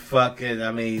 Nah, fucking,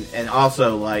 I mean, and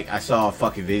also, like, I saw a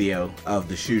fucking video of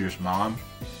the shooter's mom.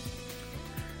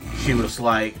 She was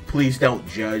like, please don't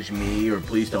judge me or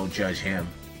please don't judge him.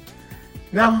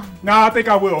 No, I think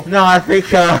I will. no, I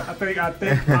think, I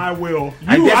think I will.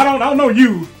 I You, guess- I don't know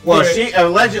you. well, but she,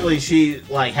 allegedly, she,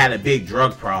 like, had a big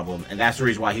drug problem, and that's the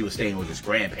reason why he was staying with his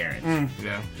grandparents.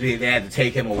 Yeah. They had to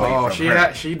take him away Oh, from she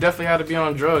her. she definitely had to be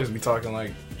on drugs. Be talking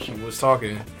like she was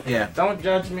talking. Yeah. Don't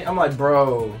judge me. I'm like,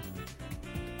 bro,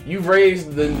 you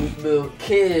raised the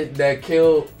kid that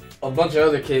killed a bunch of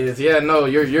other kids. Yeah, no,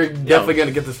 you're definitely gonna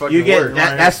get this fucking You get, work.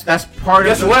 that, right? that's part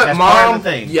Guess of the, what, that's part mom? of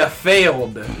the thing. You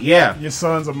failed. Yeah. your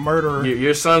son's a murderer.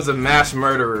 Your son's a mass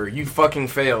murderer. You fucking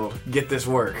failed. Get this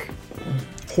work.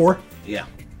 Whore. Yeah.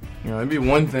 You know, it'd be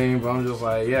one thing, but I'm just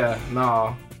like, yeah,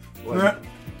 nah. Like,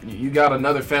 you got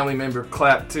another family member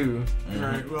clap too.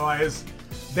 Right. Well, it's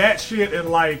that shit, and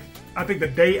like I think the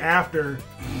day after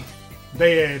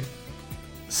they had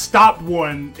stopped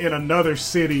one in another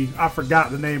city. I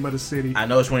forgot the name of the city. I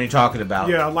know it's when you're talking about.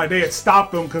 Yeah, like they had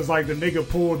stopped them because like the nigga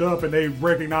pulled up and they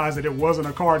recognized that it wasn't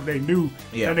a car that they knew.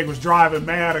 Yeah. That nigga was driving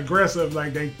mad aggressive.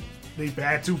 Like they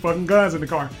had two fucking guns in the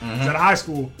car. It was at a high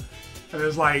school, and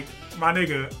it's like, my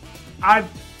nigga,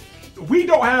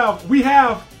 we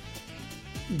have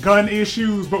gun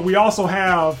issues, but we also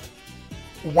have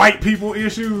white people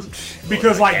issues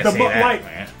because like Can't the say that, like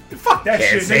man. fuck that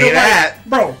Can't shit, say nigga. that. Like,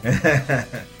 bro,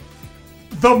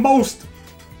 the most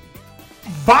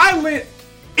violent,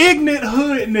 ignorant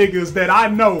hood niggas that I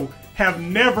know have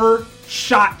never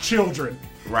shot children.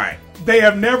 Right. They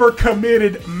have never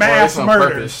committed mass on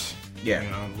murder. purpose. Yeah. You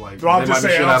know, like Well, I'm they just might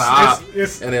be saying, shooting at an op,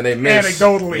 it's and then they miss.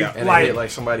 anecdotally, Yeah. And like, they hit like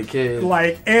somebody kid.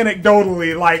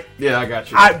 anecdotally, like, Yeah, I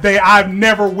got you. I've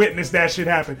never witnessed that shit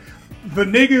happen. The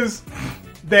niggas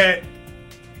that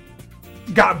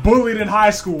got bullied in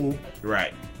high school,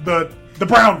 Right. the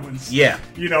brown ones, Yeah.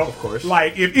 you know, Of course.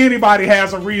 like if anybody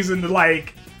has a reason to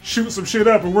like shoot some shit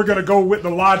up, and we're gonna go with the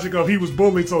logic of he was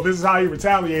bullied, so this is how he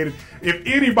retaliated. If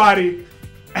anybody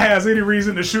has any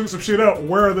reason to shoot some shit up,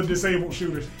 where are the disabled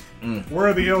shooters? Where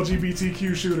are the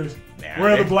LGBTQ shooters? There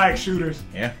Where are they- the black shooters?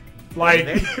 Yeah. Like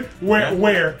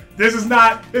where? This is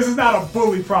not a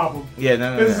bully problem. Yeah.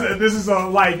 No. This is a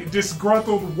like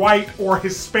disgruntled white or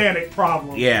Hispanic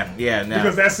problem. Yeah. Yeah. No.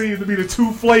 Because that seems to be the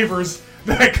two flavors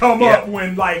that come Yeah. up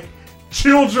when like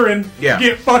children Yeah.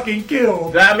 get fucking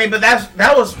killed. I mean, but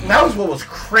that was what was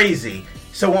crazy.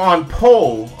 So on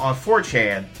Poll on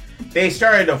 4chan, they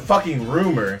started a fucking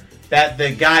rumor that the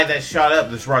guy that shot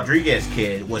up this Rodriguez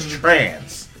kid was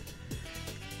trans.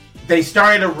 They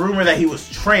started a rumor that he was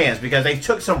trans because they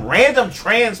took some random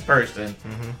trans person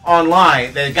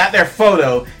online that got their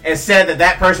photo and said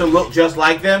that person looked just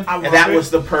like them, I and love that it. was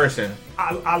the person.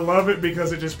 I love it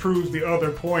because it just proves the other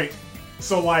point.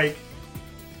 So like,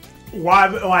 why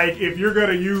like if you're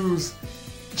gonna use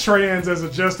trans as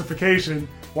a justification,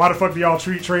 why the fuck do y'all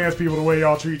treat trans people the way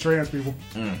y'all treat trans people?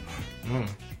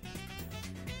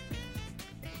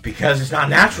 Because it's not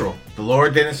natural. The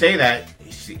Lord didn't say that.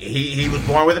 He was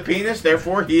born with a penis,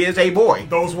 therefore he is a boy.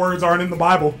 Those words aren't in the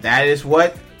Bible. That is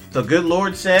what the good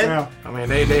Lord said. Yeah. I mean,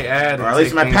 they add. Or and at least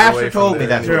take my things pastor away from told me there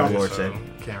that's what anyway, the Lord so said.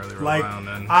 Can't really Like rely on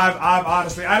that. I've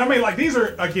honestly, and I mean like these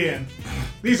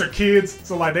are kids,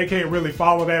 so like they can't really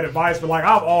follow that advice. But like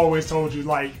I've always told you,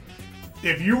 like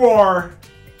if you are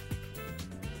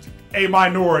a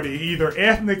minority, either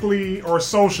ethnically or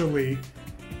socially,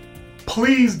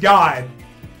 please God,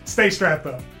 stay strapped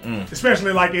up.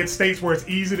 Especially like in states where it's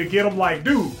easy to get them. Like,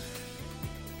 dude,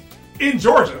 in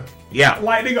Georgia, Yeah.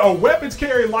 like nigga, a weapons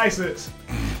carry license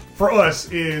for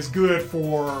us is good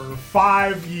for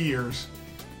 5 years.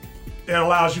 It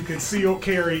allows you concealed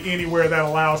carry anywhere that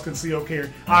allows concealed carry.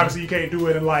 Obviously, you can't do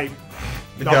it in like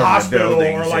the government hospital, or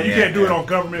buildings, like you yeah, can't do it yeah. on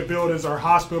government buildings or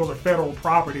hospitals or federal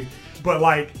property. But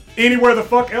like anywhere the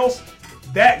fuck else,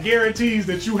 that guarantees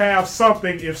that you have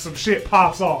something if some shit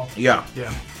pops off. Yeah.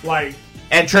 Like,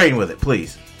 And train with it,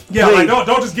 please. yeah, Please. like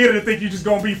don't just get it and think you're just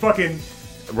gonna be fucking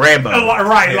Rambo.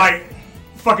 Right, Yeah. like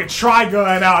fucking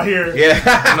Trigun out here.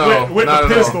 Yeah. No, with not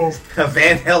the at all. pistols.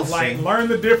 Van Like, Helsing. learn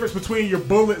the difference between your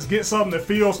bullets. Get something that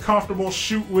feels comfortable.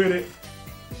 Shoot with it,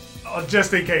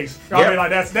 just in case. I Yep. mean,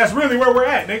 like that's really where we're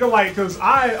at, nigga. Like, cause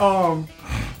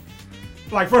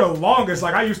like for the longest,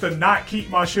 like I used to not keep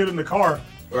my shit in the car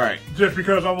Right. just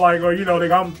because I'm like, well, you know,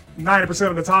 nigga, I'm 90%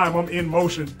 of the time I'm in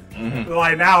motion. Mm-hmm.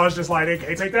 Like now it's just like they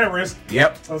can't take that risk.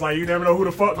 Yep. I was like, you never know who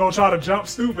the fuck gonna try to jump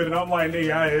stupid, and I'm like,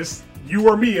 nigga, it's you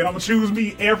or me, and I'm gonna choose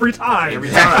me every time. Every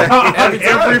time.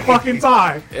 Every fucking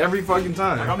time. Every fucking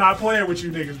time. I'm not playing with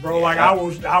you niggas, bro. Like I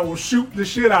will shoot the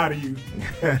shit out of you.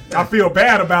 I feel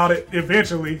bad about it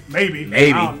eventually, maybe.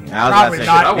 Maybe. I I was don't- about probably to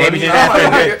say, not. maybe just I'm after,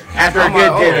 like, a good, after a I'm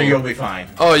good like, dinner, oh. you'll be fine.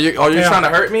 Oh, you're Yeah. trying to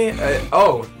hurt me?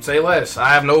 Say less. I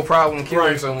have no problem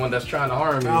killing Right. someone that's trying to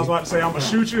harm me. I was about to say I'm gonna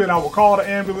shoot you and I will call the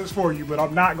ambulance for you, but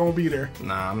I'm not gonna be there.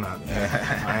 Nah, I'm not.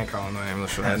 I ain't calling no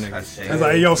ambulance for that nigga. It's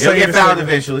like, yo, You'll say get this found nigga.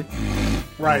 eventually.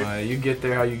 Right. You get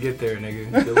there how you get there,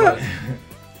 nigga. Good luck.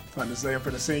 I'm just saying, I'm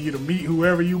finna send you to meet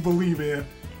whoever you believe in.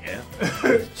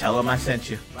 Yeah. Tell them I sent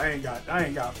you. I ain't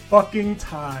got fucking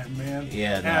time, man.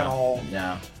 Yeah, no, At all.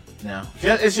 No.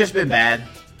 It's just been bad.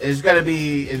 There's gonna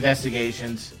be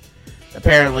investigations.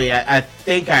 Apparently, I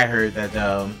think I heard that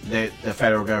the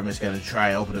federal government's gonna try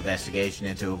and open an investigation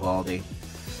into Uvalde.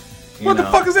 What the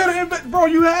fuck is that? Bro,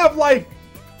 you have like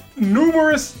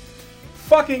numerous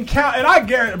fucking count, and I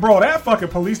guarantee, bro, that fucking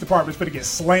police department's gonna get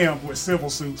slammed with civil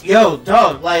suits. Yo,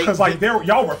 dog, like, Cause like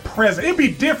y'all were present. It'd be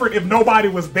different if nobody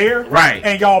was there, Right.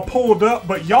 And y'all pulled up,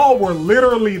 but y'all were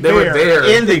literally They were there.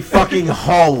 in the fucking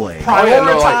hallway. Oh, yeah,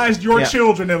 no, like- Prioritized your Yeah.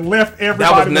 children and left That was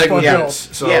everybody the fuck negligence. else.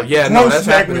 So Yeah. yeah, no, Gross that's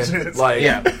happening. negligence. Like,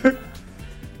 Yeah.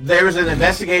 There was an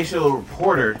investigational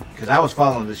reporter, because I was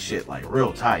following this shit like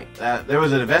real tight. There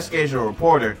was an investigational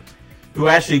reporter who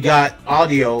actually got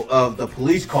audio of the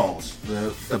police calls,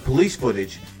 the police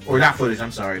footage, or not footage,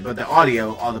 I'm sorry, but the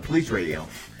audio on the police radio.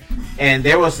 And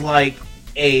there was like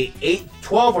a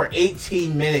 12 or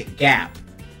 18 minute gap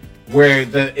where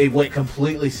it went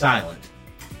completely silent.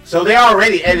 So they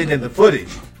already edited the footage.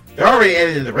 They're already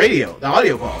editing the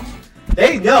audio calls.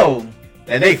 They know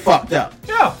that they fucked up.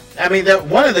 Yeah. I mean,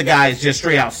 one of the guys just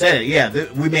straight out said it. Yeah,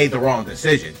 we made the wrong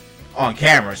decision on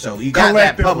camera. So you got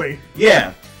that public.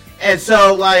 Yeah, and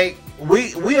so like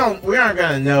we aren't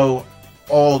gonna know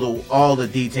all the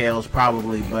details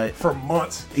probably, but For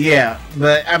months. yeah,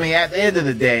 but I mean, at the end of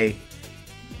the day, You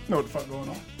know what the fuck going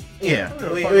on? yeah,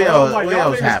 we Fuck know, going on. Like, we y'all know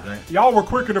what's niggas- happening. Y'all were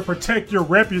quicker to protect your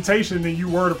reputation than you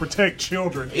were to protect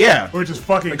children. Yeah. Which is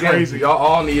fucking again, crazy. y'all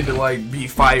all need to like be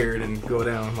fired and go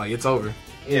down. Like it's over.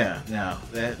 Yeah, no,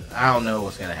 I don't know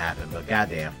what's gonna happen, but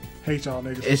goddamn. Hate y'all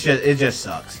niggas. It just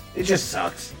sucks. It just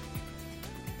sucks.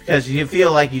 Because you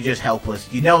feel like you're just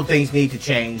helpless. You know things need to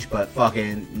change, but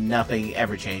fucking nothing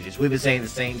ever changes. We've been saying the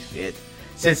same shit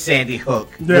since Sandy Hook.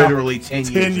 Yeah. Literally 10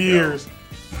 years 10 ago. years.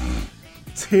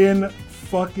 10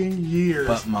 fucking years.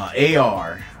 But my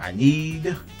AR, I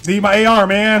need my AR,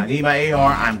 man. my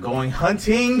AR. I'm going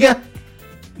hunting.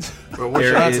 But what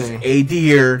There y'all is saying? a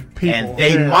deer, People, and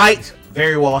they yeah. might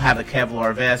very well have a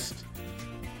Kevlar vest.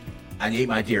 I need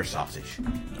my deer sausage.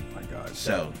 Oh my god.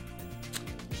 So,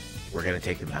 we're going to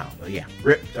take them out. But yeah,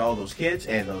 rip to all those kids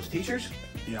and those teachers.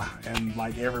 Yeah, and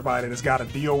like everybody that's got to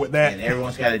deal with that. And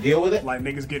everyone's got to deal with it. Like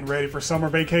niggas getting ready for summer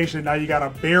vacation. Now you got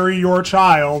to bury your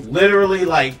child. Literally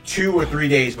like 2 or 3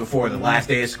 days before the last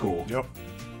day of school. Yep.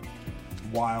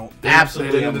 Wild.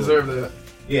 Absolutely. They didn't deserve that.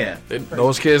 Yeah.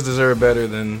 Those kids deserve better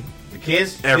than The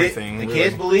kids, Everything, The really.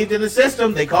 kids believed in the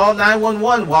system. They called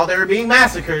 911 while they were being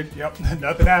massacred, Yep.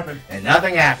 Nothing happened. and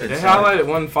nothing happened. They So- highlighted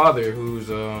one father whose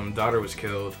daughter was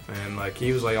killed, and like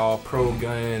he was like all pro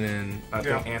gun and I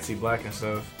think Yeah. anti-black and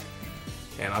stuff.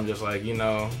 And I'm just like, you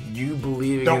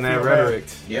believing Don't in that feel rhetoric.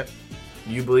 Yep.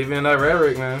 You believing in that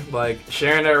rhetoric, man. Like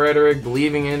sharing that rhetoric,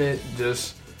 believing in it,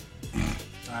 just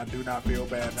I do not feel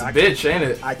bad. it's a bitch, ain't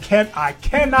it? I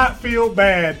cannot feel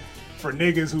bad for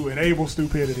niggas who enable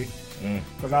stupidity.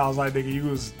 Because I was like, nigga, you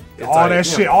was It's all like, that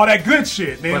you shit, know, all that good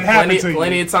shit. Then it happened to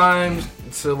plenty you. of times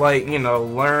to like,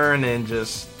 learn and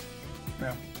just,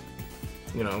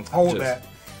 Yeah. Hold just-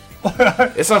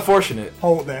 that. It's unfortunate.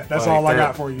 Hold that. That's like, all I that-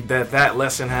 got for you. That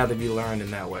lesson had to be learned in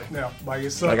that way. Yeah, like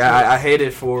it sucks. Like I hate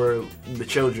it for the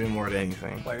children more than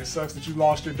anything. Like it sucks that you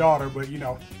lost your daughter, but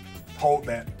hold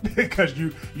that because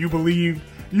you believed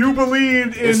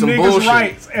in It's some niggas' bullshit.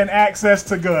 rights and access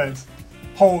to guns.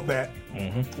 Hold that.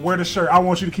 Wear the shirt. I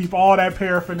want you to keep all that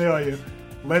paraphernalia.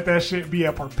 Let that shit be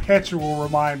a perpetual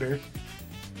reminder.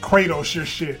 Kratos your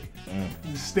shit.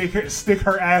 Stick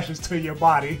her ashes to your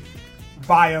body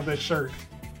via the shirt.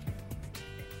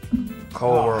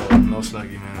 Cold world, no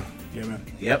Snuggie, man. Yeah, man.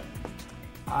 Yep.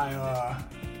 I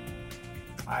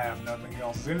have nothing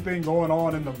else. Is anything going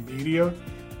on in the media?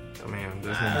 I mean,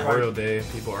 there's Memorial Day.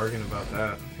 People arguing about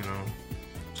that, you know.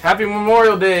 Happy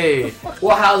Memorial Day!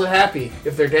 Well, how's it happy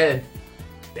if they're dead?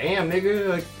 Damn, nigga.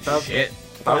 Like, Shit.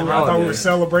 I thought we were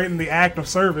celebrating the act of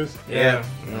service. Yeah.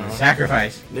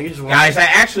 Sacrifice. Niggas just Guys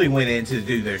that actually went in to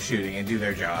do their shooting and do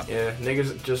their job. Yeah,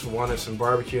 niggas just wanted some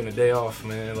barbecue and a day off,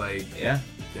 man. Like, Yeah.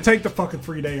 Take the fucking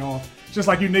free day off. Just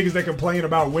like you niggas that complain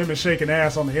about women shaking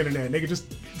ass on the internet. Nigga,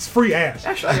 just, it's free ass.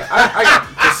 actually, I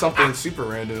got just something super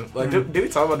random. Like, did we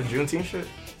talk about the Juneteenth shit?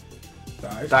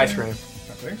 The ice cream. I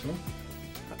think so.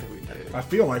 I think we did. I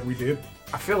feel like we did.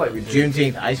 I feel like we did.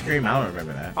 Juneteenth ice cream? I don't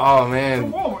remember that. Oh, The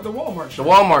man. Walmart shit. The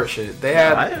Walmart shit. They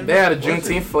I had didn't they had a know. What's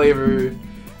Juneteenth it? flavor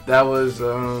that was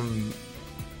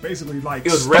Basically, like,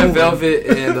 it was stolen. red velvet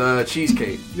and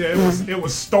cheesecake. Yeah, it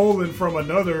was stolen from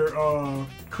another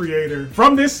creator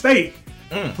from this state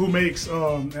who makes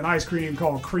an ice cream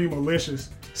called Creamalicious.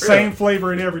 Same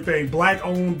flavor and everything. Black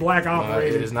owned, black It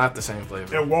operated. is not the same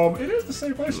flavor. At Walmart, it is the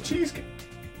same flavor. It's cheesecake.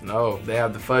 No, they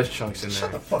have the fudge chunks in there.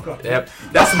 Shut the fuck up. Yep,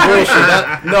 that's some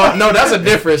bullshit. No, that's a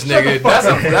difference, nigga.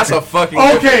 That's a fucking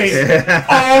Okay, difference.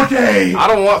 okay. I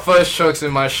don't want fudge chunks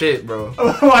in my shit, bro.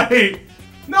 Like,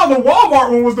 no, the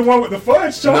Walmart one was the one with the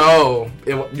fudge chunk. No,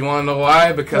 you want to know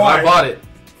why? Because Why? I bought it.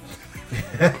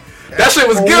 That shit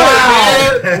was good,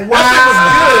 Wow. man. That shit was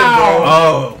good, bro.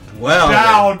 Oh, well.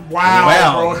 Down, wow,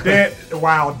 Well.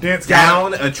 bro. Dent's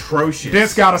Down atrocious.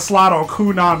 Dent's got a slot on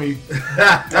Kunami.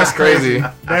 That's crazy.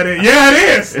 That is, yeah,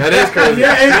 it is. That is crazy.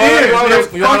 Yeah, it is.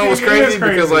 You wanna know It what's fucking is crazy?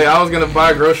 Because like I was gonna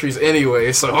buy groceries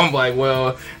anyway, so I'm like,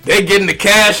 well, they getting the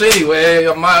cash anyway.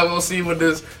 I might as well see what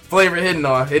this flavor hitting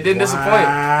on. It didn't disappoint.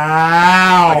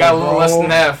 Wow, I got a little less bro.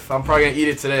 than half. I'm probably gonna eat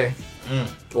it today,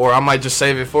 or I might just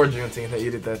save it for Juneteenth and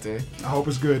eat it that day. I hope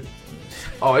it's good.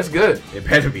 Oh, it's good. It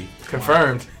better be.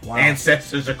 Confirmed. Wow.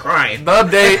 Ancestors are crying. The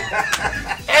update.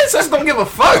 Ancestors don't give a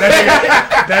fuck.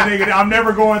 That nigga, I'm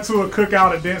never going to a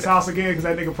cookout at Dent's house again because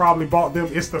that nigga probably bought them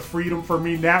It's the Freedom for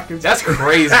Me napkins. That's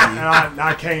crazy. and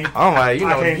I can't. Oh my, you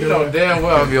I can't do know it. damn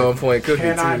well I'll be on point cooking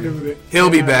Cannot too. do it. He'll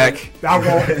be Cannot back. do it. I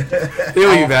won't.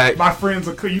 He'll be back. My friends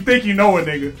are cool. You think you know a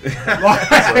nigga? This my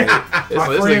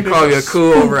nigga friend call is you a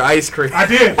cool over ice cream. I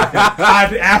did.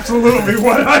 I absolutely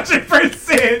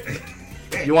 100%.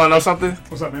 You want to know something?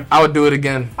 What's up, man? I would do it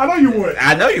again. I know you would.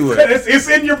 I know you would. It's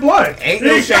in your blood. Ain't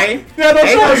no shame. Yeah, no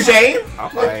Ain't no choice. shame.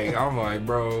 I'm like,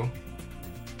 bro,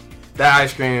 that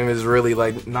ice cream is really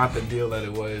like not the deal that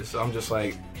it was. So I'm just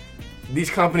like, these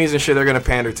companies and shit are gonna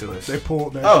pander to us. They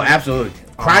pulled that. Oh, absolutely.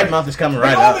 Pride Month is coming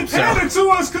right They only up. So. pander to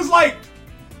us because, like,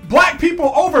 black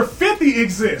people over 50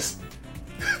 exist.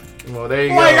 Well, there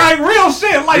you Like go. real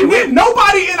shit. Like, They-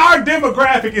 nobody in our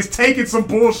demographic is taking some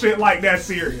bullshit like that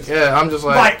serious. Yeah, I'm just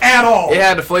Like, at all. it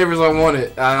had the flavors I wanted.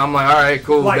 And I'm like, all right,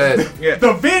 cool, Like, bet. Yeah.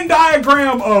 the Venn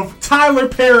diagram of Tyler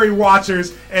Perry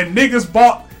watchers and niggas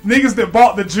that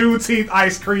bought the Juneteenth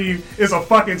ice cream is a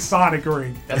fucking Sonic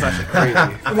ring. That's actually crazy.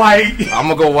 Like, I'm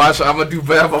gonna go watch. I'm gonna do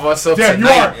bad by myself yeah, you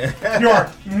tonight. are. You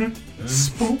are.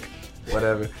 Spook.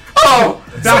 Whatever. Oh,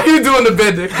 so you doing the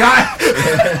bend?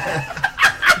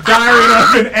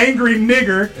 Diary of an angry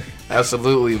nigger.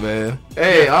 Absolutely, man.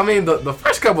 Hey, I mean the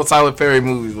first couple Tyler Perry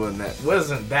movies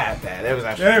wasn't that bad. It was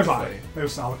actually Yeah, it was pretty alright. It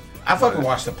was solid. I fucking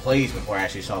watched the plays before I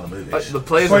actually saw the movies. funny. The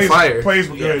plays were fire. Plays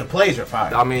were Yeah, the good. plays are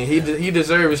fire. I mean, he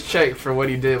deserved his check for what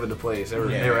he did with the plays. They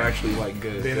were Yeah. actually like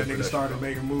good. Then good that nigga production. started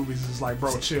making movies. It's like,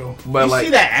 bro, chill. But you like,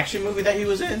 see that action movie that he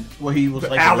was in, where he was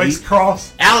like the Alex lead?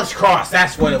 Cross. Alex Cross.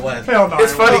 That's what it was. Hell no.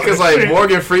 it's funny because like Shit.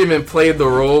 Morgan Freeman played the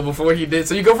role before he did.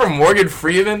 So you go from Morgan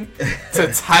Freeman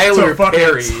to Tyler to fucking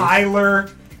Perry.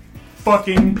 Tyler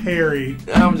fucking Perry.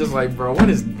 And I'm just like, bro, what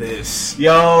is this?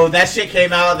 Yo, that shit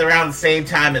came out around the same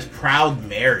time as Proud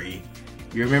Mary.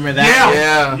 You remember that?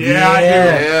 Yeah. Yeah, I do.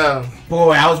 Yeah.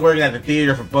 Boy, I was working at the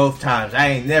theater for both times. I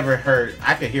ain't never heard.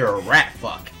 I could hear a rat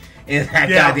fuck in that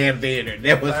Yeah. goddamn theater.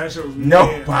 There was That shit was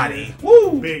nobody. mid,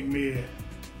 Woo! Big mid.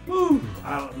 Woo!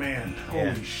 I don't, man, Yeah.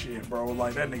 holy shit, bro.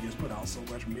 Like, that nigga's put out so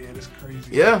much mid. It's crazy.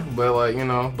 Yeah, but like, you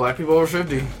know, black people over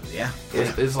 50. Yeah.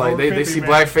 It's like Over they 50, see man.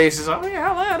 black faces. Oh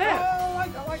yeah, I love that.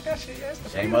 I like that shit. Yeah, it's the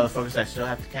Same feeling. motherfuckers that still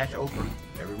have to catch Oprah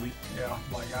every week. Yeah,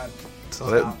 like,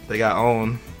 So they got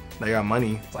owned. They got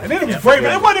money. and then it was Yeah, great, for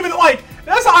but it real. wasn't even like,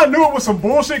 that's how I knew it was some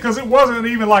bullshit, because it wasn't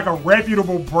even like a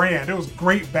reputable brand. It was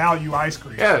great value ice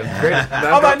cream. Yeah, great.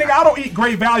 I'm like, nigga, I don't eat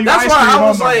great value That's ice why cream I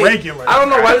was on the like, regular. I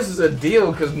don't know why this is a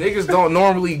deal because niggas don't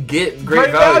normally get great,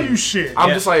 Great value shit. I'm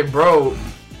Yeah. just like, bro,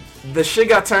 the shit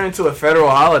got turned into a federal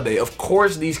holiday. Of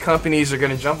course, these companies are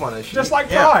gonna jump on that shit. Just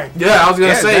like Yeah. Pride. yeah, I was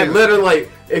gonna Yeah, say, exactly. literally,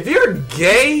 like, if you're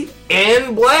gay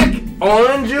and black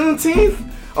on Juneteenth,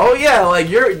 Oh yeah, like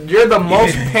you're the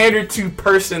most pandered to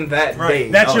person that day.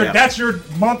 That's your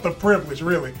month of privilege,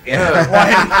 really. Yeah.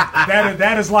 Like,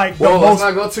 that is like the Whoa, most. let's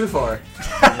not go too far.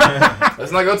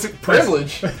 Let's not go too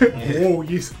privilege. Whoa,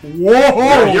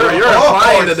 whoa! You're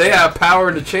implying that they have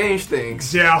power to change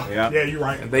things. Yeah, you're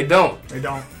right. And they don't. They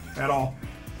don't at all.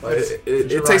 Like,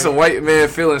 it takes a white man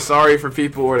feeling sorry for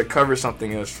people or to cover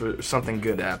something else for something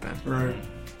good to happen. Right.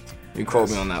 You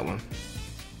quote me on that one.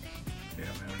 Yeah,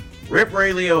 man. Rip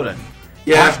Ray Liotta.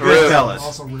 Yeah, Watch Goodfellas.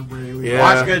 Also, Rip Ray Lee. Yeah.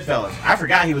 Watch Goodfellas. I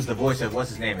forgot he was the voice of what's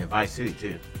his name in Vice City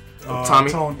too.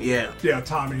 Tommy? Yeah. Yeah,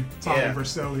 Tommy Yeah.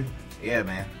 Vercelli. Yeah,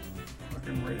 man.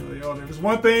 Fucking Ray Liotta. There's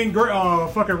one thing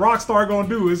fucking Rockstar gonna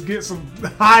do is get some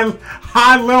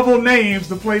high level names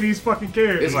to play these fucking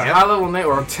characters. It's like high level name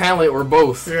or talent or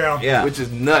both. Yeah. Which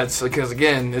is nuts because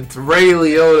again, it's Ray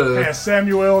Liotta. Yeah,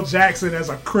 Samuel L. Jackson as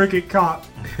a cricket cop.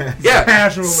 Yeah,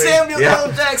 Casually. Samuel Yeah.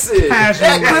 L. Jackson. Casually.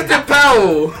 And Clifton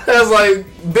Powell has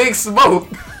like Big Smoke.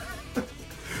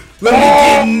 Let me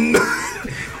get in.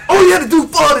 All you had to do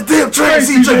for all the damn track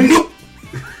seats.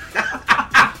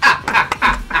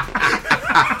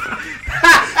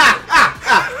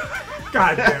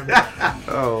 God damn it.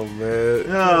 Oh man.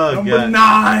 Oh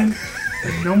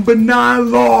Number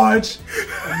 9 large.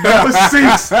 Number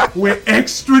 6 with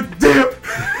extra dip.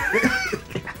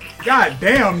 God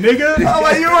damn, nigga. Oh,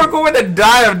 like you were going to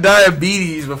die of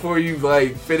diabetes before you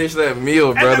like finish that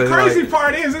meal, brother. And the crazy like,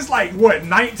 part is, it's like what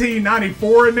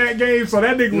 1994 in that game, so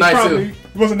that nigga was 92. probably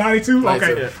was it 92? 92.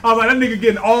 Okay, I was like that nigga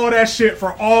getting all that shit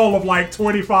for all of like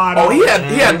 $25. Oh, he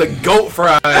had the goat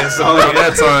fries around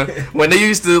that time when they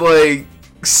used to like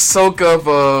soak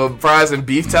up fries in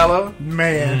beef tallow.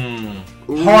 Man,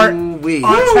 heart Ooh-wee.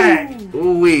 attack.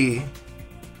 Ooh-wee.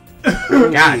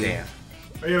 Goddamn.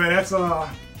 Yeah, man, that's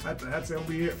gonna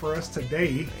be it for us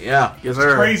today. Yeah. Yes,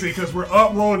 sir. Crazy because we're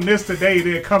uploading this today,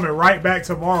 then coming right back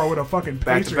tomorrow with a fucking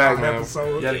Back to Patreon back, man.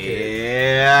 episode. Dedicated.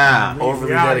 Yeah.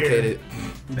 Overly We out here. dedicated.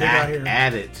 Back out here.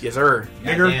 at it. Yes, sir.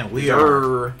 Nigger. Goddamn, we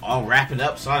Nigger. are all wrapping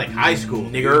up Sonic High School.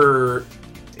 dude. Nigger.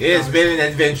 It's been an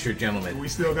adventure, gentlemen. We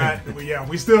still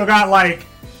got like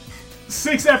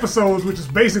 6 episodes, which is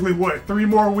basically what 3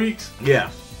 more weeks. Yeah.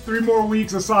 3 more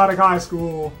weeks of Sonic High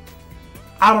School.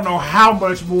 I don't know how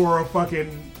much more of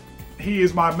fucking He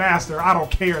Is My Master. I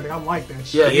don't care. I like that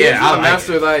shit. Yeah, I I like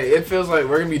master. Like it feels like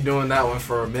we're gonna be doing that one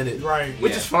for a minute, Right.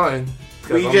 Which Yeah. is fine.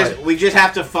 'Cause We I'm just like, we just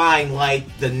have to find like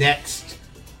the next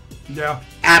Yeah.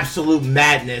 absolute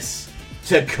madness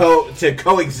to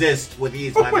coexist with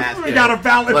He's My Master. We got to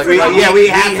balance like, it out. yeah, we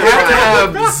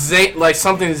have to have like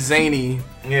something zany.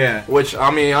 Yeah. Which I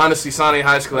mean, honestly, Sonic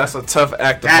High School, that's a tough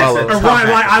act to That's follow. a And tough right,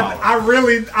 like act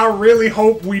to I really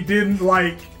hope we didn't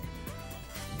like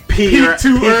Peak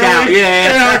too early. out.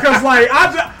 Yeah. because like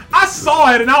I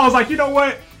saw it and I was like, you know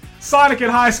what? Sonic in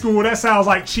high school, that sounds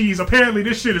like cheese. Apparently,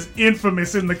 this shit is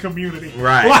infamous in the community.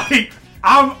 Right. Like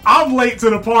I'm late to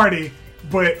the party,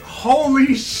 but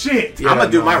holy shit. Yeah. I'm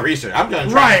gonna do no. my research. I'm gonna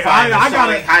try Right, to find I the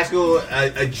gotta- Sonic High School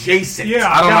adjacent. Yeah,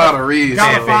 I don't know how to read.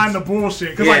 Gotta so- find the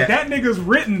bullshit because Yeah. like that nigga's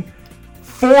written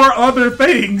 4 other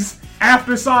things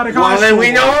after Sonic High Well, School. then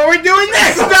we know what we're doing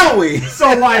next, don't we?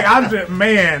 So like I'm just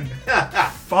man,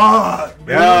 fuck.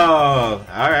 Man. Oh,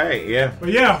 all right, yeah. But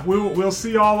yeah, we'll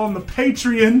see y'all on the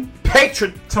Patreon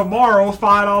Patron. tomorrow.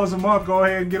 $5 a month. Go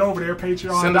ahead and get over there.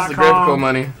 Patreon.com. Send us the Grapico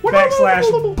money. /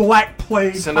 Black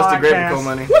Plague. Send us the Podcast. Grapico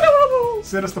money.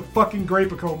 Send us the fucking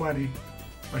Grapico money.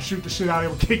 Or shoot the shit out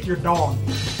of him. Kick your dog.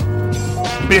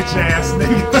 Bitch ass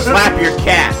nigga. Slap your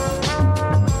cat.